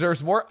Commissioner Gordon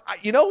deserves more.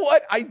 You know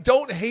what? I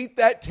don't hate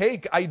that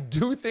take. I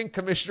do think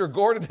Commissioner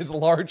Gordon is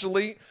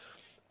largely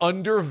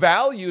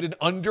undervalued and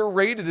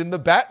underrated in the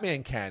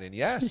Batman canon,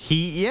 yes.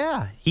 He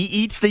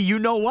eats the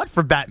you-know-what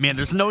for Batman.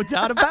 There's no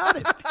doubt about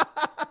it.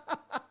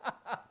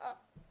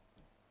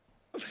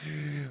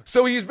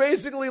 So he's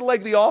basically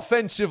like the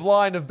offensive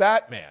line of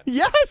Batman.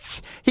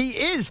 Yes, he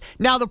is.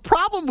 Now, the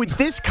problem with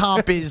this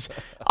comp is,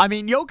 I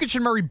mean, Jokic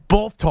and Murray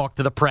both talk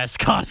to the press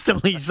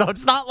constantly, so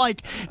it's not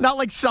like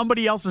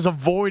somebody else is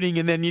avoiding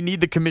and then you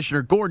need the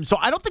Commissioner Gordon. So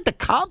I don't think the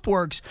comp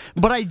works,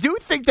 but I do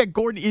think that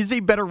Gordon is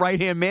a better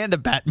right-hand man to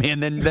Batman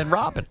than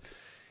Robin.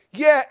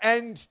 Yeah,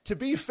 and to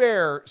be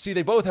fair, see,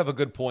 they both have a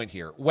good point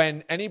here.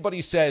 When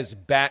anybody says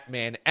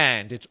Batman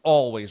and, it's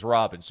always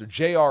Robin. So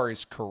JR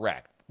is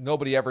correct.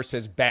 Nobody ever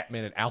says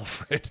Batman and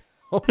Alfred.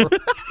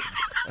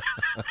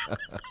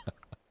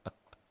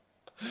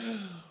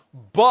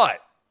 But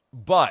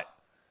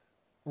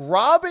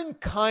Robin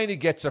kind of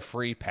gets a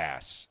free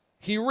pass.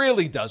 He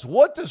really does.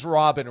 What does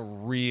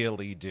Robin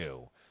really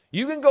do?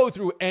 You can go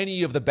through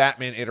any of the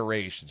Batman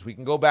iterations. We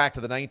can go back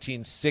to the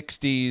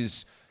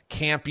 1960s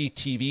campy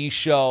TV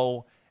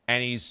show,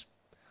 and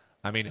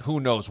who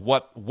knows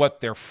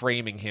what they're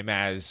framing him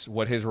as,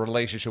 what his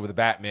relationship with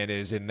Batman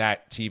is in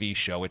that TV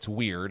show. It's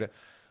weird.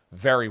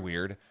 Very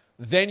weird.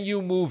 Then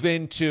you move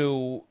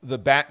into the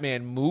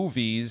Batman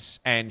movies,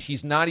 and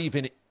he's not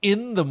even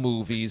in the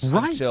movies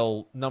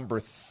until number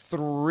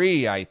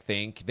 3, I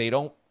think.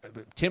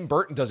 Tim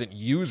Burton doesn't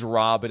use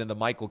Robin in the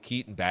Michael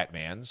Keaton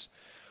Batmans.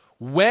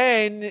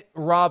 When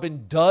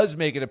Robin does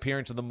make an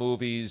appearance in the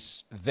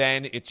movies,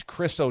 then it's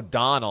Chris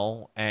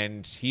O'Donnell,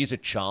 and he's a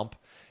chump.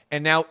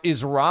 And now,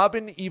 is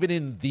Robin even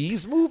in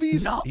these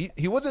movies? No.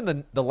 He was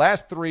in the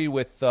last three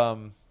with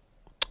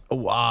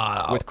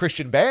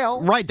Christian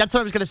Bale. Right, that's what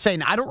I was going to say.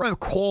 Now, I don't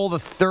recall the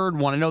third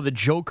one. I know the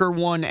Joker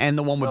one and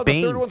the one with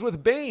Bane. The third one's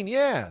with Bane,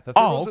 yeah. The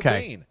third one's with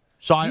Bane.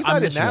 So he's I'm not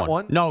in missing that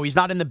one. No, he's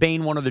not in the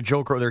Bane one or the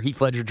Joker or the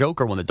Heath Ledger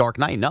Joker one, the Dark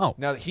Knight, no.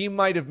 Now, he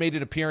might have made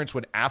an appearance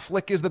when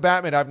Affleck is the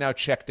Batman. I've now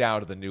checked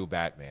out of the new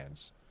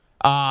Batmans.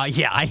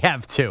 Yeah, I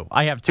have too.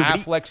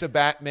 Affleck's a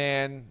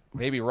Batman.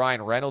 Maybe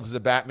Ryan Reynolds is a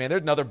Batman.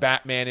 There's another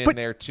Batman in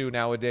there too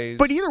nowadays.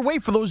 But either way,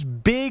 for those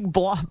big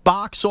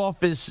box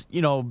office,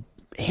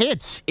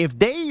 hits, if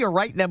they are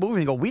writing that movie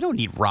and go, we don't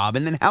need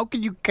Robin, then how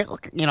can you,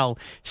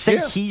 say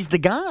he's the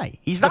guy?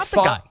 He's not the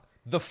guy.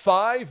 The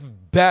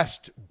 5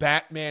 best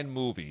Batman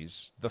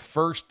movies, the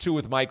first 2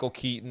 with Michael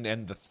Keaton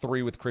and the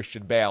 3 with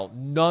Christian Bale,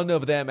 none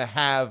of them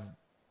have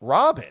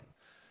Robin.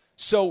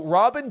 So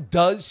Robin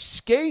does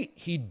skate.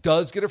 He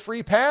does get a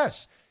free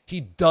pass.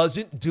 He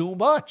doesn't do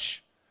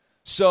much.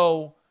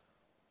 So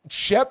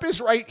Shep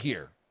is right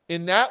here.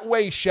 In that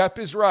way, Shep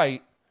is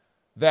right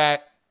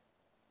that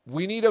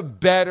we need a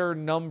better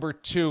number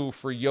 2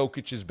 for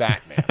Jokic's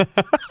Batman.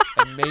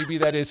 And maybe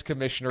that is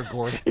Commissioner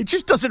Gordon. It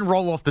just doesn't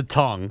roll off the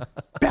tongue.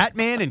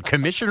 Batman and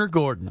Commissioner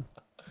Gordon.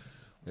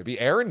 Maybe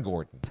Aaron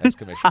Gordon as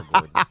Commissioner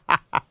Gordon.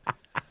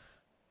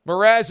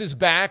 Mraz is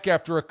back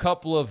after a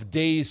couple of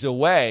days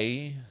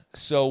away.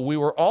 So we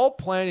were all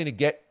planning to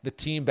get the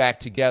team back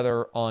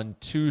together on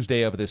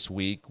Tuesday of this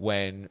week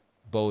when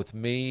both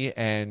me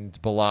and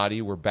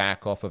Bilotti were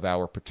back off of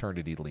our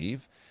paternity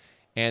leave.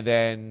 And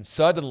then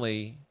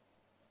suddenly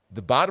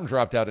the bottom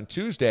dropped out on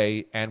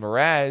Tuesday, and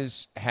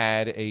Mraz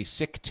had a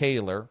sick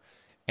tailor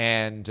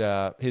and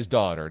his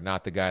daughter,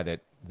 not the guy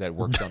that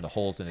works on the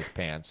holes in his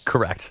pants.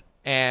 Correct.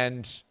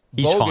 And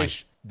He's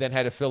Bogish then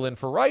had to fill in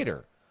for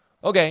Ryder.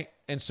 Okay,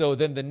 and so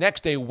then the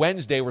next day,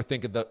 Wednesday, we're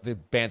thinking the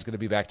band's going to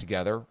be back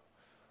together.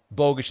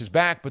 Bogish is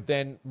back, but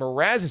then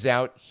Mraz is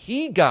out.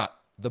 He got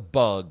the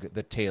bug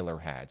that Taylor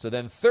had. So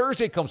then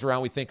Thursday comes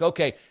around. We think,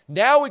 okay,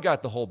 now we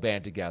got the whole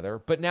band together,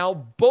 but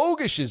now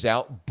Bogish is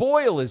out.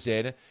 Boyle is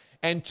in.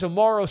 And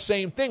tomorrow,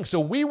 same thing.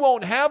 So we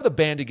won't have the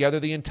band together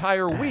the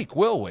entire week,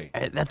 will we?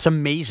 That's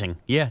amazing.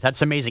 Yeah,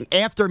 that's amazing.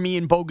 After me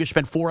and Bogish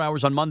spent 4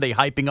 hours on Monday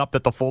hyping up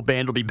that the full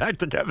band will be back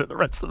together the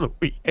rest of the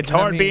week. It's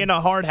hard being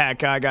a hard hat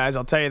guy, guys.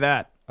 I'll tell you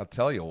that. I'll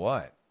tell you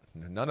what.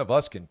 None of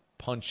us can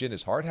punch in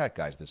as hard hat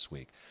guys this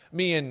week.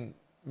 Me and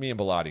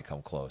Bilotti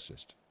come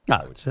closest. No,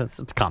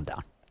 let's calm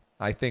down.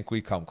 I think we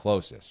come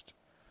closest.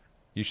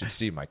 You should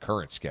see my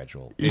current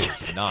schedule. It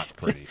is not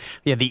pretty.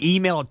 Yeah, the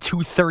email at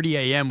 2:30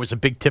 a.m. was a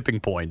big tipping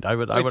point. I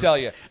would tell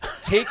you,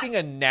 taking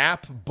a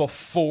nap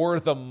before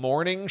the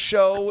morning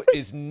show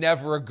is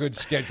never a good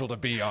schedule to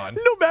be on.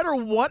 No matter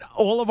what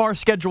all of our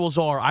schedules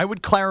are, I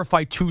would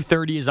clarify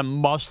 2:30 is a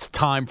must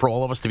time for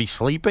all of us to be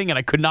sleeping, and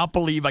I could not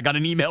believe I got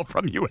an email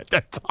from you at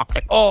that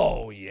time.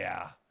 Oh,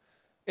 yeah.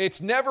 It's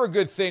never a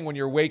good thing when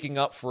you're waking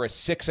up for a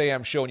 6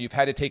 a.m. show and you've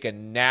had to take a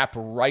nap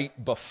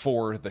right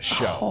before the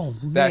show. Oh,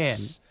 man.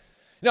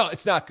 No,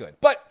 it's not good.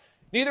 But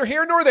neither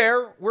here nor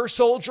there. We're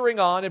soldiering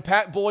on, and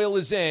Pat Boyle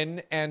is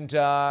in, and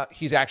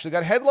he's actually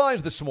got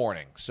headlines this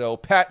morning. So,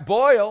 Pat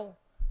Boyle,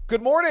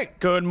 good morning.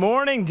 Good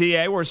morning,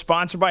 DA. We're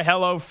sponsored by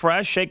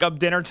HelloFresh. Shake up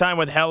dinner time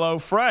with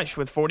HelloFresh.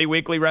 With 40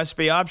 weekly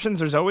recipe options,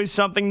 there's always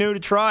something new to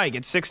try.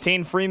 Get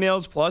 16 free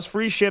meals plus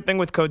free shipping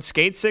with code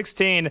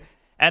SKATE16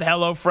 at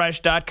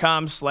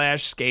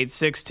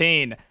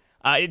HelloFresh.com/skate16.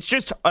 It's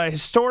just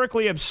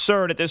historically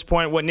absurd at this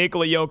point what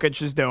Nikola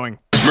Jokic is doing.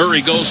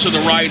 Murray goes to the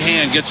right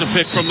hand, gets a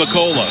pick from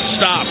Nikola,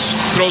 stops,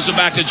 throws it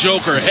back to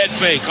Joker, head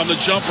fake on the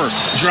jumper,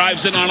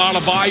 drives in on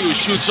Adebayo,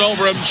 shoots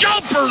over him,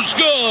 jumper's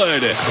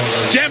good!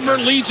 Denver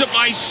leads it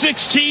by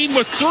 16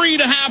 with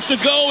 3.5 to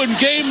go in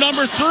game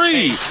number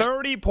 3.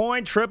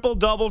 30-point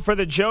triple-double for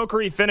the Joker.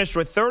 He finished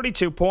with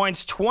 32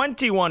 points,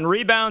 21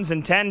 rebounds,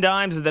 and 10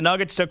 dimes as the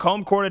Nuggets took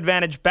home court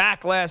advantage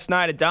back last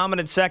night. A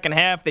dominant second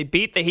half. They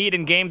beat the Heat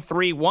in game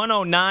 3,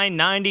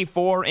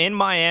 109-94 in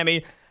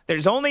Miami.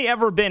 There's only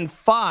ever been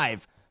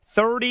 5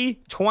 30,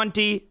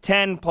 20,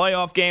 10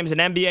 playoff games in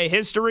NBA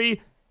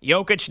history.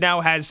 Jokic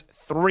now has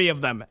 3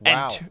 of them,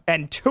 wow.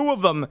 and 2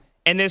 of them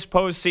in this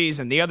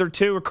postseason. The other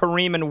 2 are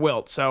Kareem and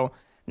Wilt, so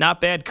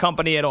not bad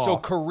company at all. So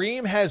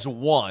Kareem has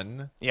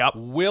 1. Yep.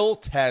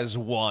 Wilt has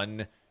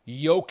 1.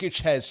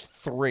 Jokic has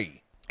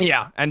 3.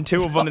 Yeah, and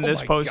 2 of them in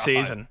this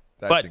postseason.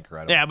 That's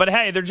incredible. Yeah, but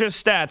hey, they're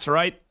just stats,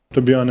 right?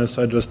 To be honest,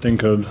 I just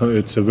think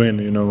it's a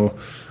win,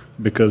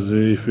 because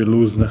if we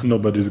lose,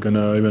 nobody's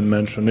gonna even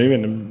mention.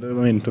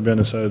 To be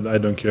honest, I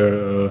don't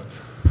care.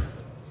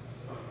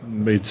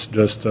 It's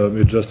just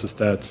a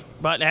stat.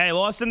 But hey,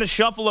 lost in the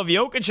shuffle of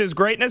Jokic's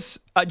greatness,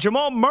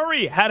 Jamal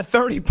Murray had a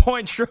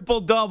 30-point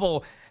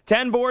triple-double.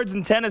 10 boards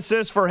and 10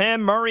 assists for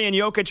him. Murray and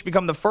Jokic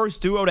become the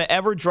first duo to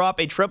ever drop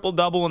a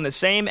triple-double in the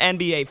same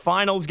NBA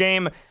Finals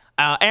game.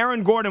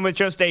 Aaron Gordon with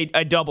just a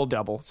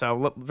double-double,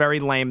 so very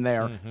lame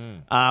there.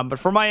 Mm-hmm. But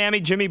for Miami,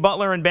 Jimmy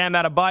Butler and Bam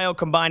Adebayo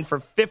combined for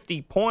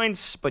 50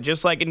 points, but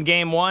just like in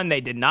Game 1,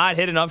 they did not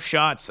hit enough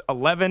shots.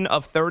 11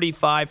 of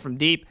 35 from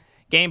deep.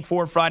 Game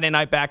 4 Friday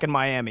night back in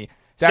Miami.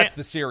 That's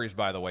the series,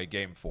 by the way,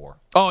 Game 4.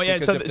 Oh, yeah.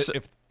 Because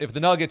if the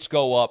Nuggets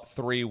go up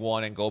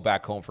 3-1 and go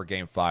back home for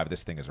Game 5,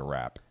 this thing is a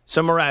wrap.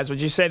 So, Mraz,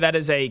 would you say that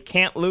is a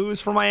can't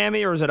lose for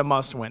Miami, or is it a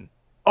must win?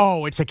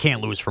 Oh, it's a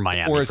can't lose for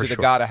Miami. Or is it a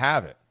gotta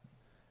have it?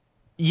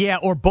 Yeah,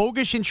 or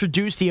Bogusch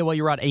introduced the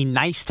you're out a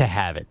nice to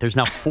have it. There's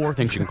now 4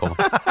 things you can call.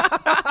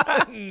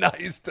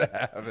 Nice to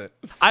have it.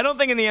 I don't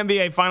think in the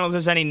NBA Finals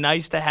there's any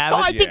nice to have it.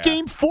 I think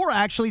Game 4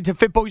 actually to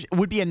fit Bogusch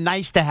would be a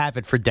nice to have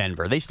it for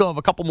Denver. They still have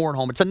a couple more at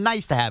home. It's a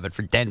nice to have it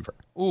for Denver.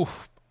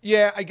 Oof.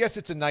 Yeah, I guess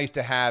it's a nice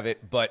to have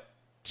it, but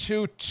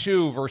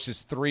 2-2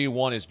 versus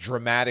 3-1 is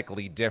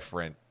dramatically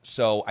different.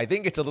 So I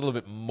think it's a little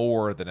bit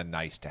more than a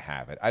nice to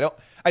have it.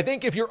 I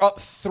think if you're up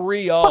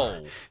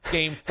 3-0,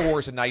 Game 4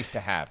 is a nice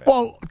to have it.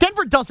 Well,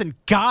 Denver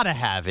doesn't gotta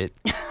have it.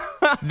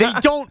 They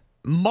don't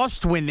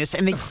must win this,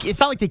 and it's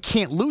not like they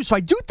can't lose. So I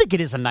do think it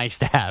is a nice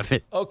to have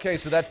it. Okay,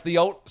 so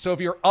so if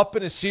you're up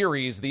in a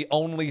series, the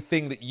only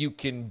thing that you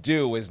can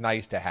do is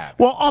nice to have it.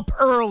 Well, up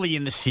early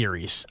in the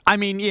series. I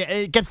mean, yeah,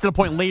 it gets to the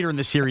point later in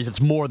the series,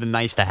 it's more than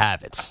nice to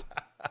have it.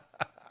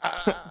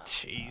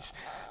 Jeez.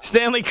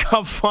 Stanley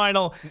Cup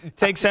Final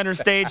takes center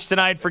stage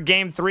tonight for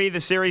Game 3. The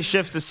series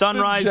shifts to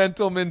sunrise. The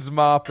gentleman's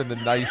mop and the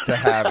nice to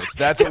have it.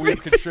 That's what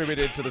we've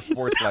contributed to the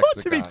sports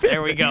lexicon. To be fair,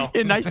 there we go.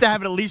 Yeah, nice to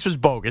have it at least was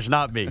Bogusch,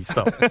 not me.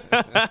 So,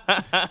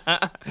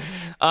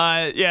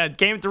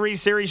 Game 3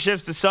 series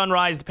shifts to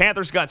sunrise. The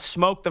Panthers got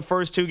smoked the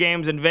first 2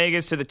 games in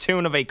Vegas to the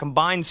tune of a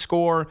combined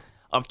score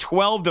of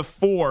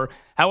 12-4.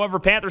 However,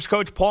 Panthers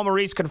coach Paul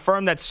Maurice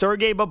confirmed that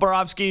Sergei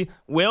Bobrovsky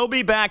will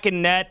be back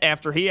in net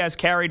after he has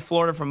carried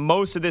Florida for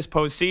most of this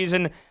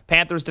postseason.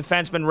 Panthers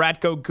defenseman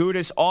Ratko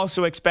Gudas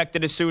also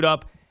expected to suit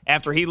up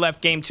after he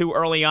left Game 2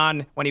 early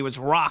on when he was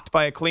rocked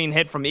by a clean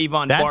hit from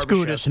Ivan Barbashev. That's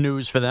Gudas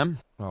news for them.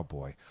 Oh,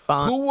 boy.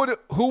 Who would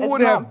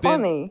have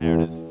been... There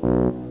it is.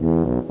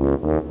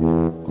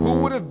 Who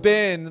would have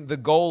been the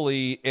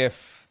goalie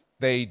if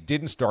they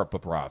didn't start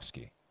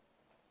Bobrovsky?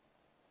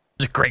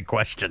 That's a great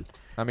question.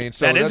 I mean,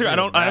 so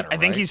I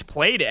think he's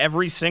played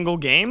every single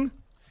game.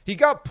 He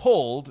got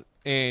pulled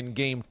in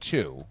Game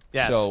 2.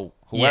 Yes. So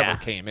whoever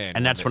came in,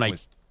 and that's when I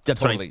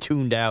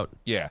tuned out.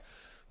 Yeah,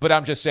 but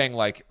I'm just saying,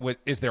 like,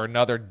 is there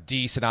another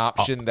decent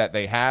option that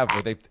they have?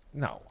 Or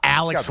no,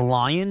 Alex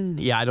Lyon.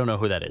 Yeah, I don't know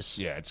who that is.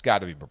 Yeah, it's got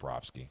to be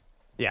Bobrovsky.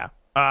 Yeah.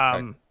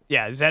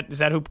 Yeah. Is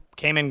that who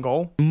came in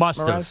goal? Must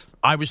have.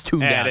 I was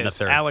tuned out in the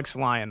third. Alex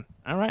Lyon.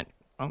 All right.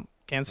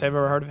 Can't say I've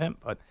ever heard of him,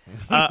 but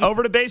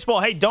over to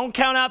baseball. Hey, don't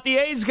count out the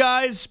A's,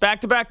 guys.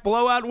 Back-to-back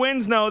blowout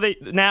wins. No, they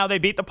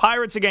beat the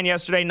Pirates again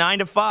yesterday,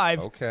 9-5.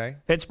 Okay.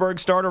 Pittsburgh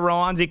starter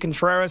Roansy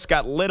Contreras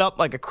got lit up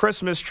like a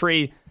Christmas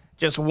tree,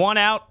 just 1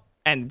 out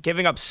and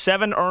giving up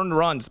 7 earned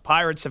runs. The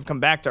Pirates have come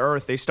back to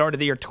earth. They started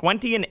the year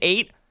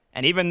 20-8,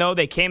 and even though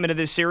they came into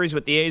this series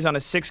with the A's on a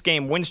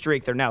 6-game win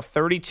streak, they're now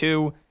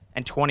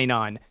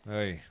 32-29.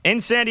 Hey. In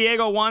San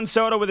Diego, Juan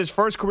Soto with his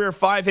first career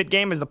 5-hit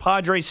game as the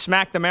Padres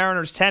smacked the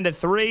Mariners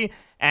 10-3.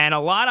 And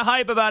a lot of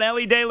hype about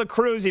Elly De La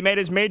Cruz. He made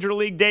his major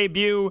league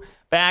debut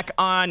back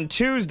on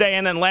Tuesday,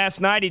 and then last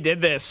night he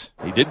did this.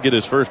 He did get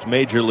his first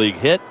major league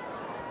hit,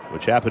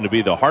 which happened to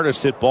be the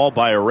hardest hit ball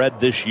by a Red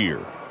this year.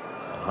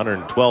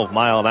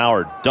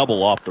 112-mile-an-hour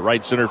double off the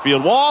right center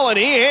field wall, and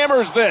he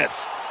hammers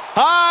this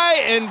high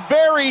and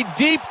very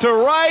deep to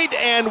right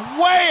and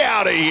way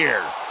out of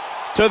here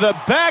to the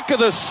back of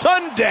the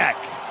sun deck.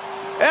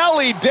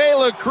 Elly De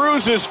La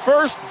Cruz's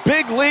first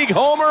big league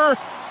homer.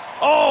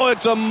 Oh,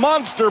 it's a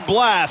monster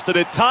blast, and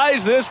it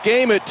ties this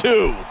game at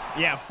 2.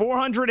 Yeah,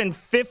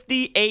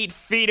 458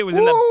 feet. It was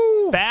in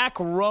the back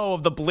row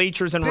of the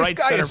bleachers in right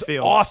center field. This guy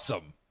is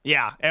awesome.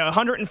 Yeah,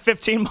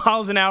 115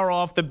 miles an hour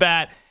off the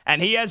bat,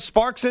 and he has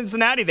sparked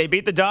Cincinnati. They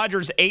beat the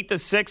Dodgers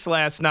 8-6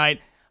 last night.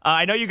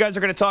 I know you guys are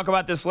going to talk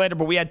about this later,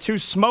 but we had 2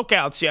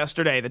 smokeouts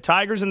yesterday. The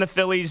Tigers and the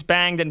Phillies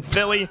banged in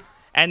Philly,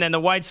 and then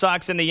the White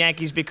Sox and the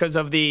Yankees because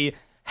of the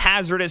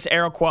hazardous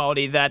air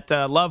quality that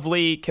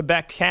lovely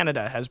Quebec,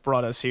 Canada has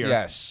brought us here.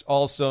 Yes,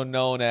 also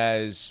known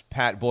as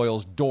Pat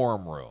Boyle's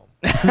dorm room.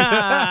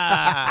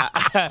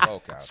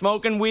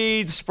 Smoking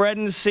weed,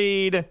 spreading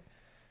seed,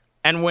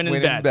 and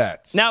winning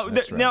bets. Now,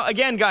 now,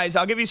 again, guys,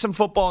 I'll give you some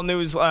football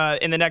news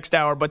in the next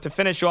hour, but to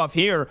finish off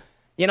here,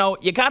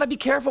 you got to be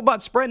careful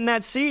about spreading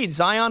that seed.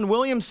 Zion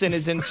Williamson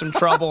is in some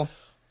trouble.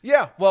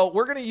 Yeah, well,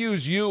 we're going to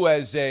use you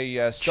as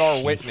a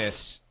star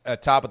witness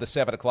top of the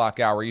 7 o'clock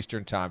hour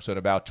Eastern time, so in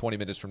about 20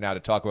 minutes from now to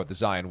talk about the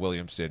Zion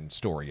Williamson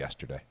story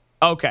yesterday.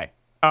 Okay.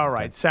 All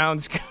right.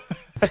 Sounds good.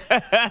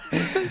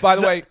 By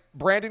the way,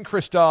 Brandon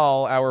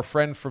Cristal, our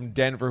friend from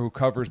Denver who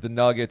covers the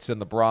Nuggets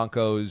and the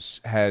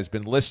Broncos, has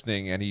been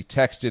listening, and he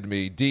texted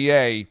me,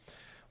 DA,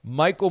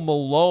 Michael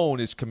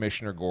Malone is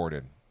Commissioner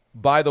Gordon.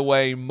 By the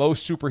way,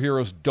 most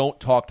superheroes don't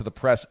talk to the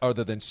press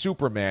other than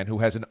Superman, who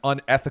has an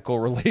unethical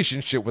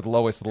relationship with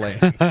Lois Lane.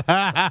 That's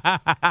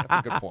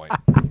a good point.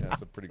 Yeah,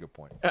 that's a pretty good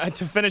point.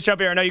 To finish up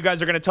here, I know you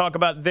guys are going to talk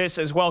about this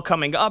as well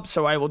coming up,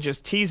 so I will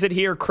just tease it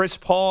here. Chris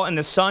Paul and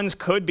the Suns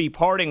could be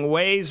parting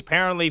ways.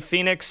 Apparently,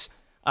 Phoenix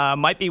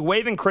might be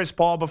waiving Chris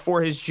Paul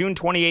before his June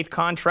 28th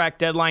contract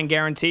deadline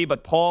guarantee,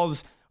 but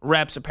Paul's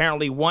reps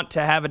apparently want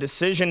to have a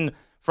decision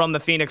from the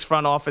Phoenix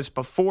front office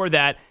before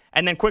that.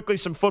 And then quickly,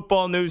 some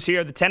football news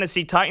here. The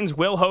Tennessee Titans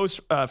will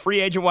host free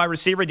agent wide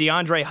receiver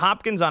DeAndre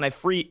Hopkins on a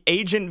free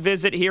agent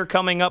visit here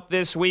coming up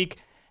this week.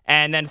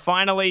 And then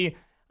finally,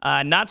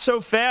 not so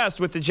fast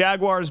with the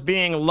Jaguars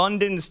being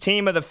London's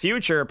team of the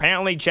future.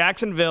 Apparently,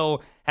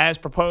 Jacksonville has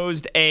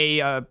proposed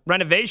a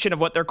renovation of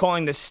what they're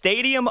calling the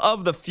Stadium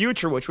of the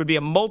Future, which would be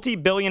a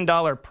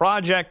multi-billion-dollar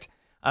project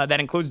that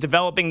includes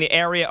developing the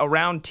area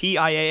around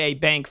TIAA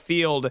Bank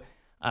Field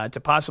to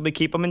possibly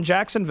keep them in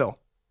Jacksonville.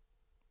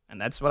 And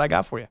that's what I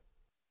got for you.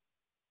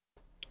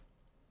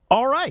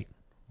 All right.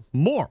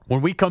 More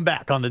when we come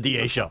back on the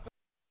DA Show.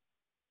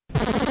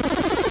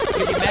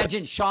 Can you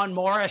imagine Sean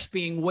Morris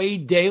being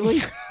Wade Daly?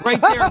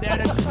 Right there,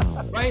 that is,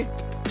 right?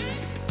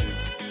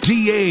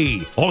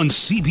 DA on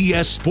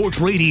CBS Sports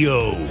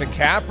Radio. The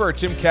capper,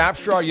 Tim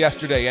Capstraw,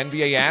 yesterday,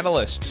 NBA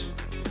analyst,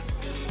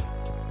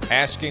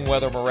 asking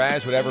whether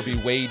Mraz would ever be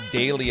Wade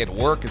Daly at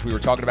work as we were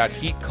talking about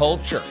heat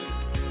culture.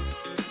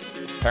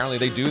 Apparently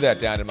they do that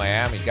down in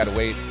Miami. You got to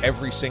wait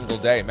every single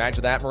day.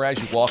 Imagine that, Mraz.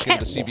 You walk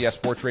into the CBS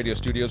Sports Radio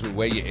studios, we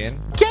weigh you in.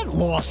 Get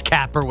lost,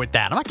 Capper, with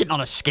that. I'm not getting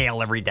on a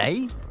scale every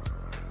day.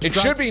 It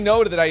should be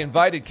noted that I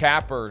invited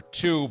Capper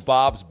to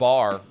Bob's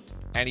Bar,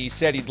 and he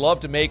said he'd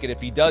love to make it.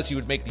 If he does, he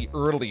would make the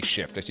early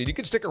shift. I said, you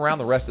can stick around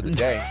the rest of the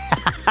day.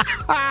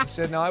 He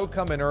said, no, I would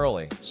come in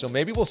early. So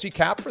maybe we'll see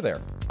Capper there.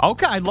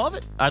 Okay, I love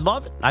it. I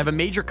love it. I have a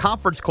major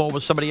conference call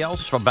with somebody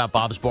else about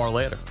Bob's Bar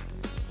later.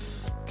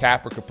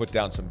 Capper could put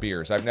down some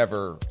beers. I've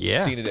never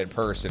seen it in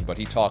person, but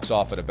he talks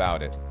often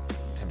about it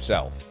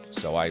himself.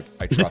 So I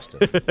trust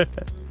him. You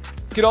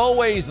can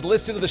always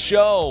listen to the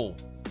show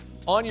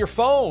on your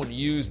phone.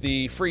 Use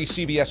the free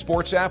CBS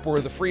Sports app or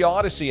the free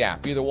Odyssey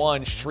app. Either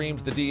one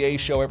streams the DA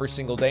Show every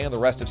single day on the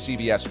rest of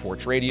CBS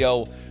Sports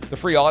Radio. The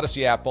free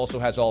Odyssey app also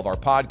has all of our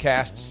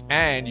podcasts,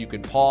 and you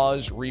can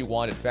pause,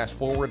 rewind, and fast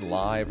forward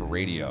live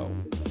radio.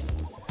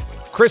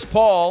 Chris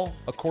Paul,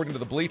 according to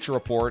the Bleacher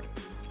Report,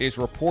 is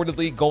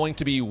reportedly going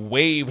to be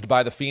waived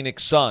by the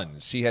Phoenix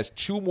Suns. He has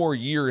 2 more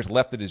years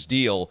left in his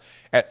deal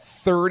at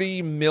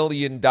 $30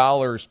 million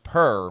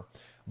per.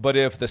 But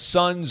if the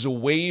Suns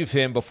waive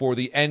him before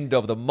the end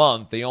of the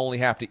month, they only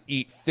have to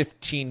eat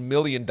 $15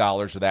 million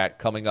of that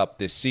coming up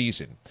this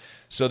season.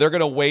 So they're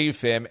going to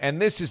waive him,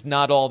 and this is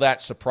not all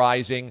that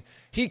surprising.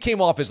 He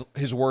came off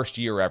his worst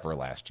year ever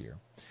last year.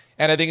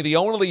 And I think the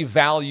only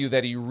value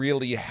that he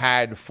really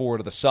had for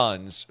the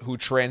Suns, who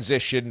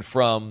transitioned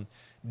from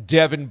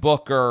Devin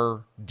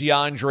Booker,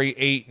 DeAndre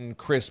Ayton,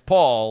 Chris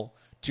Paul,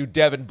 to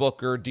Devin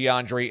Booker,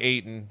 DeAndre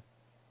Ayton,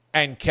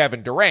 and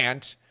Kevin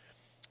Durant,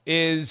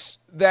 is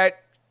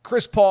that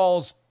Chris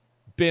Paul's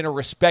been a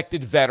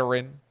respected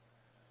veteran,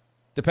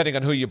 depending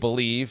on who you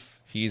believe.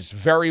 He's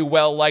very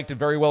well liked and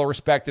very well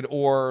respected,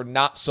 or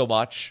not so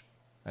much.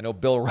 I know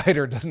Bill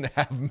Ryder doesn't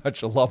have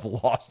much love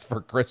lost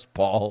for Chris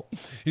Paul.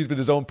 He's been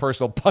his own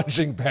personal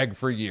punching bag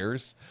for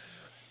years.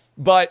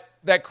 But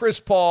that Chris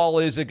Paul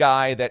is a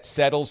guy that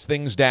settles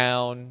things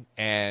down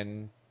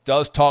and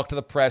does talk to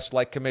the press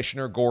like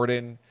Commissioner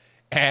Gordon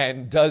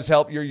and does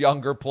help your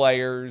younger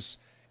players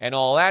and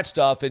all that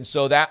stuff. And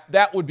so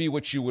that would be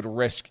what you would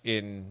risk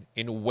in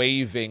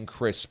waiving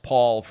Chris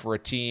Paul for a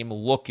team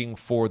looking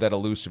for that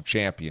elusive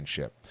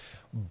championship.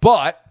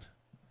 But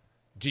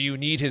do you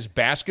need his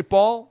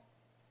basketball?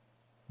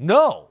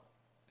 No.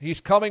 He's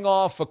coming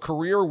off a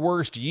career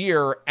worst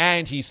year,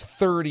 and he's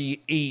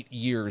 38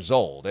 years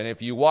old. And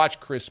if you watch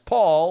Chris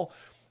Paul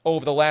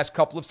over the last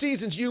couple of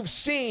seasons, you've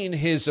seen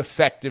his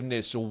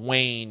effectiveness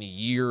wane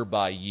year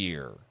by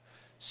year,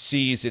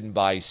 season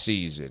by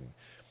season.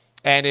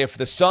 And if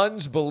the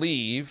Suns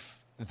believe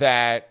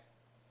that,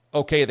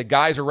 okay, the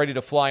guys are ready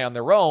to fly on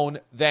their own,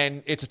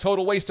 then it's a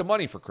total waste of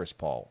money for Chris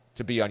Paul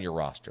to be on your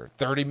roster.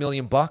 $30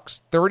 million,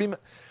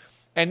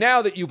 and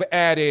now that you've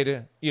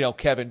added,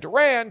 Kevin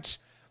Durant,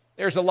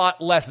 there's a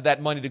lot less of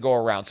that money to go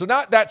around. So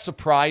not that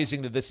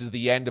surprising that this is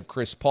the end of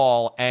Chris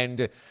Paul.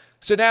 And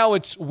so now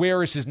it's,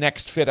 where is his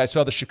next fit? I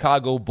saw the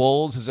Chicago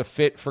Bulls as a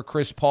fit for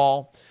Chris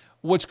Paul.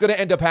 What's going to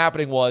end up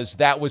happening was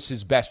that was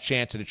his best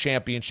chance at a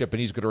championship, and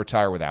he's going to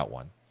retire without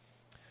one.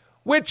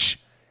 Which,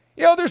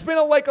 there's been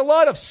a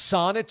lot of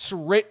sonnets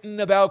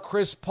written about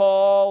Chris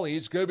Paul.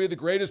 He's going to be the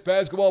greatest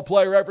basketball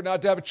player ever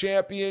not to have a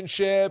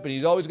championship, and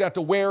he's always got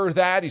to wear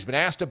that. He's been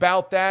asked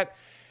about that.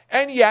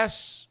 And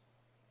yes,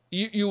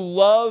 you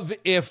love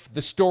if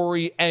the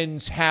story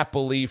ends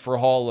happily for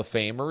Hall of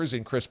Famers,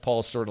 and Chris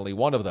Paul's certainly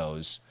one of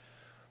those.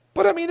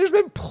 But, there's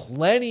been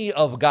plenty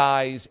of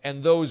guys,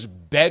 and those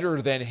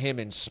better than him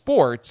in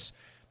sports,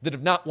 that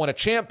have not won a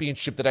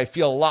championship that I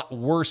feel a lot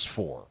worse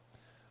for.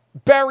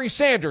 Barry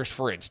Sanders,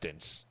 for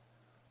instance.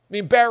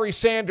 Barry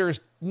Sanders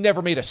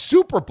never made a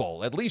Super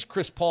Bowl. At least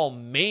Chris Paul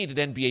made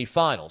an NBA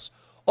Finals.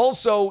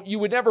 Also, you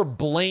would never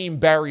blame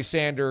Barry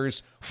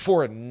Sanders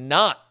for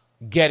not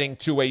getting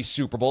to a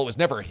Super Bowl. It was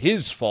never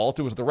his fault.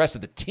 It was the rest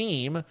of the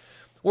team.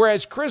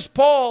 Whereas Chris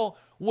Paul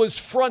was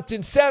front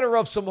and center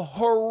of some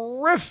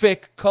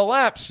horrific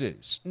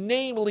collapses,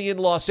 namely in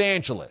Los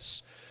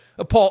Angeles.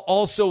 Paul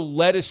also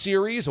led a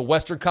series, a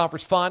Western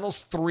Conference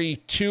Finals,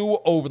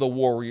 3-2 over the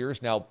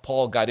Warriors. Now,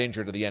 Paul got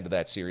injured at the end of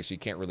that series, so you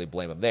can't really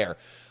blame him there.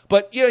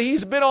 But,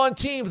 he's been on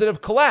teams that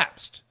have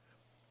collapsed.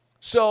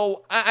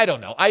 So, I don't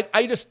know.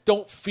 I just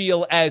don't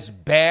feel as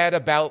bad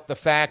about the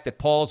fact that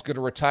Paul's going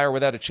to retire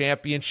without a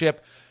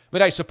championship.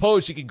 But I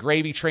suppose he could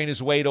gravy train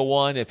his way to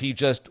one if he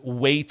just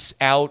waits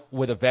out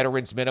with a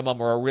veteran's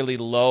minimum or a really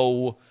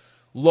low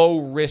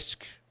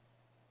risk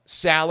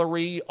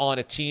salary on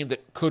a team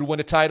that could win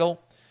a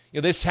title.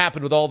 This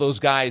happened with all those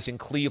guys in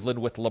Cleveland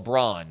with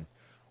LeBron,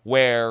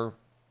 where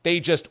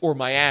or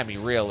Miami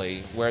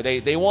really, where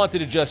they wanted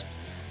to just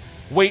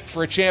wait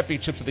for a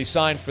championship, so they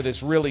signed for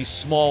this really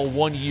small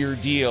 1-year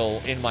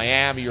deal in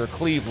Miami or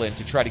Cleveland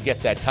to try to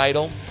get that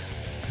title.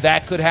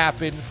 That could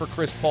happen for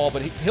Chris Paul,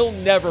 but he'll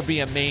never be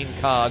a main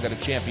cog on a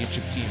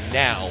championship team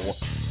now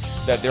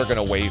that they're going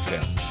to waive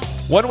him.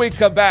 When we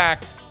come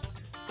back,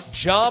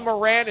 Ja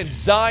Morant and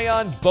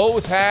Zion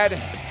both had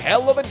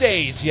hell of a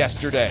days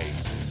yesterday.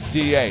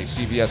 DA,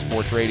 CBS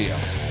Sports Radio.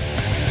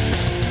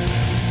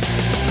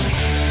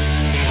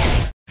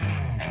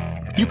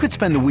 You could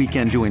spend the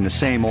weekend doing the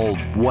same old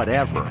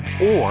whatever,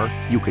 or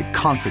you could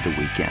conquer the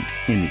weekend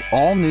in the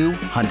all-new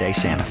Hyundai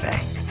Santa Fe.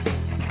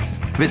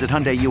 Visit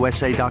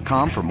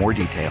HyundaiUSA.com for more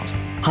details.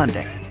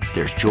 Hyundai,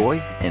 there's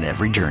joy in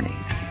every journey.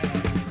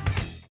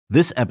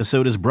 This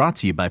episode is brought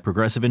to you by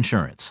Progressive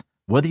Insurance.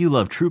 Whether you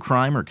love true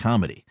crime or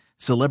comedy,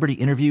 celebrity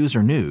interviews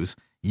or news,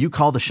 you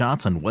call the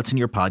shots on what's in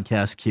your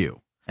podcast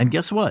queue. And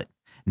guess what?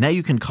 Now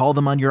you can call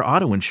them on your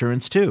auto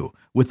insurance too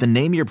with the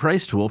Name Your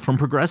Price tool from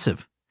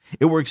Progressive.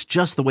 It works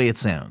just the way it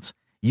sounds.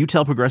 You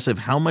tell Progressive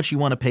how much you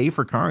want to pay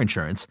for car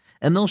insurance,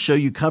 and they'll show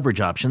you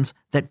coverage options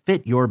that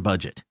fit your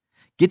budget.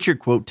 Get your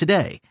quote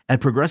today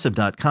at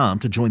Progressive.com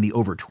to join the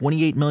over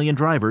 28 million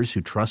drivers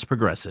who trust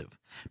Progressive.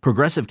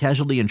 Progressive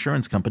Casualty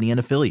Insurance Company and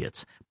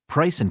Affiliates.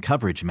 Price and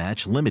coverage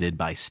match limited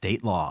by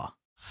state law.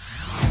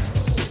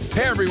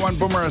 Hey everyone,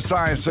 Boomer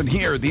Esiason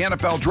here. The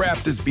NFL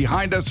Draft is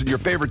behind us and your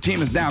favorite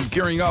team is now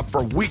gearing up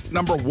for week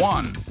number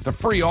 1. The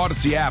free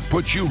Odyssey app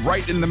puts you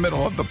right in the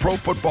middle of the pro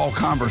football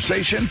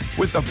conversation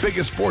with the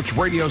biggest sports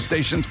radio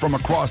stations from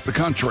across the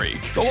country.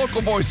 The local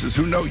voices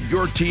who know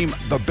your team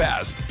the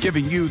best,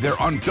 giving you their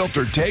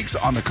unfiltered takes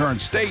on the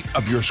current state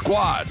of your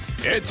squad.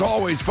 It's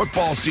always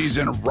football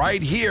season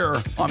right here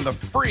on the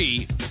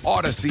free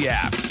Odyssey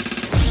app.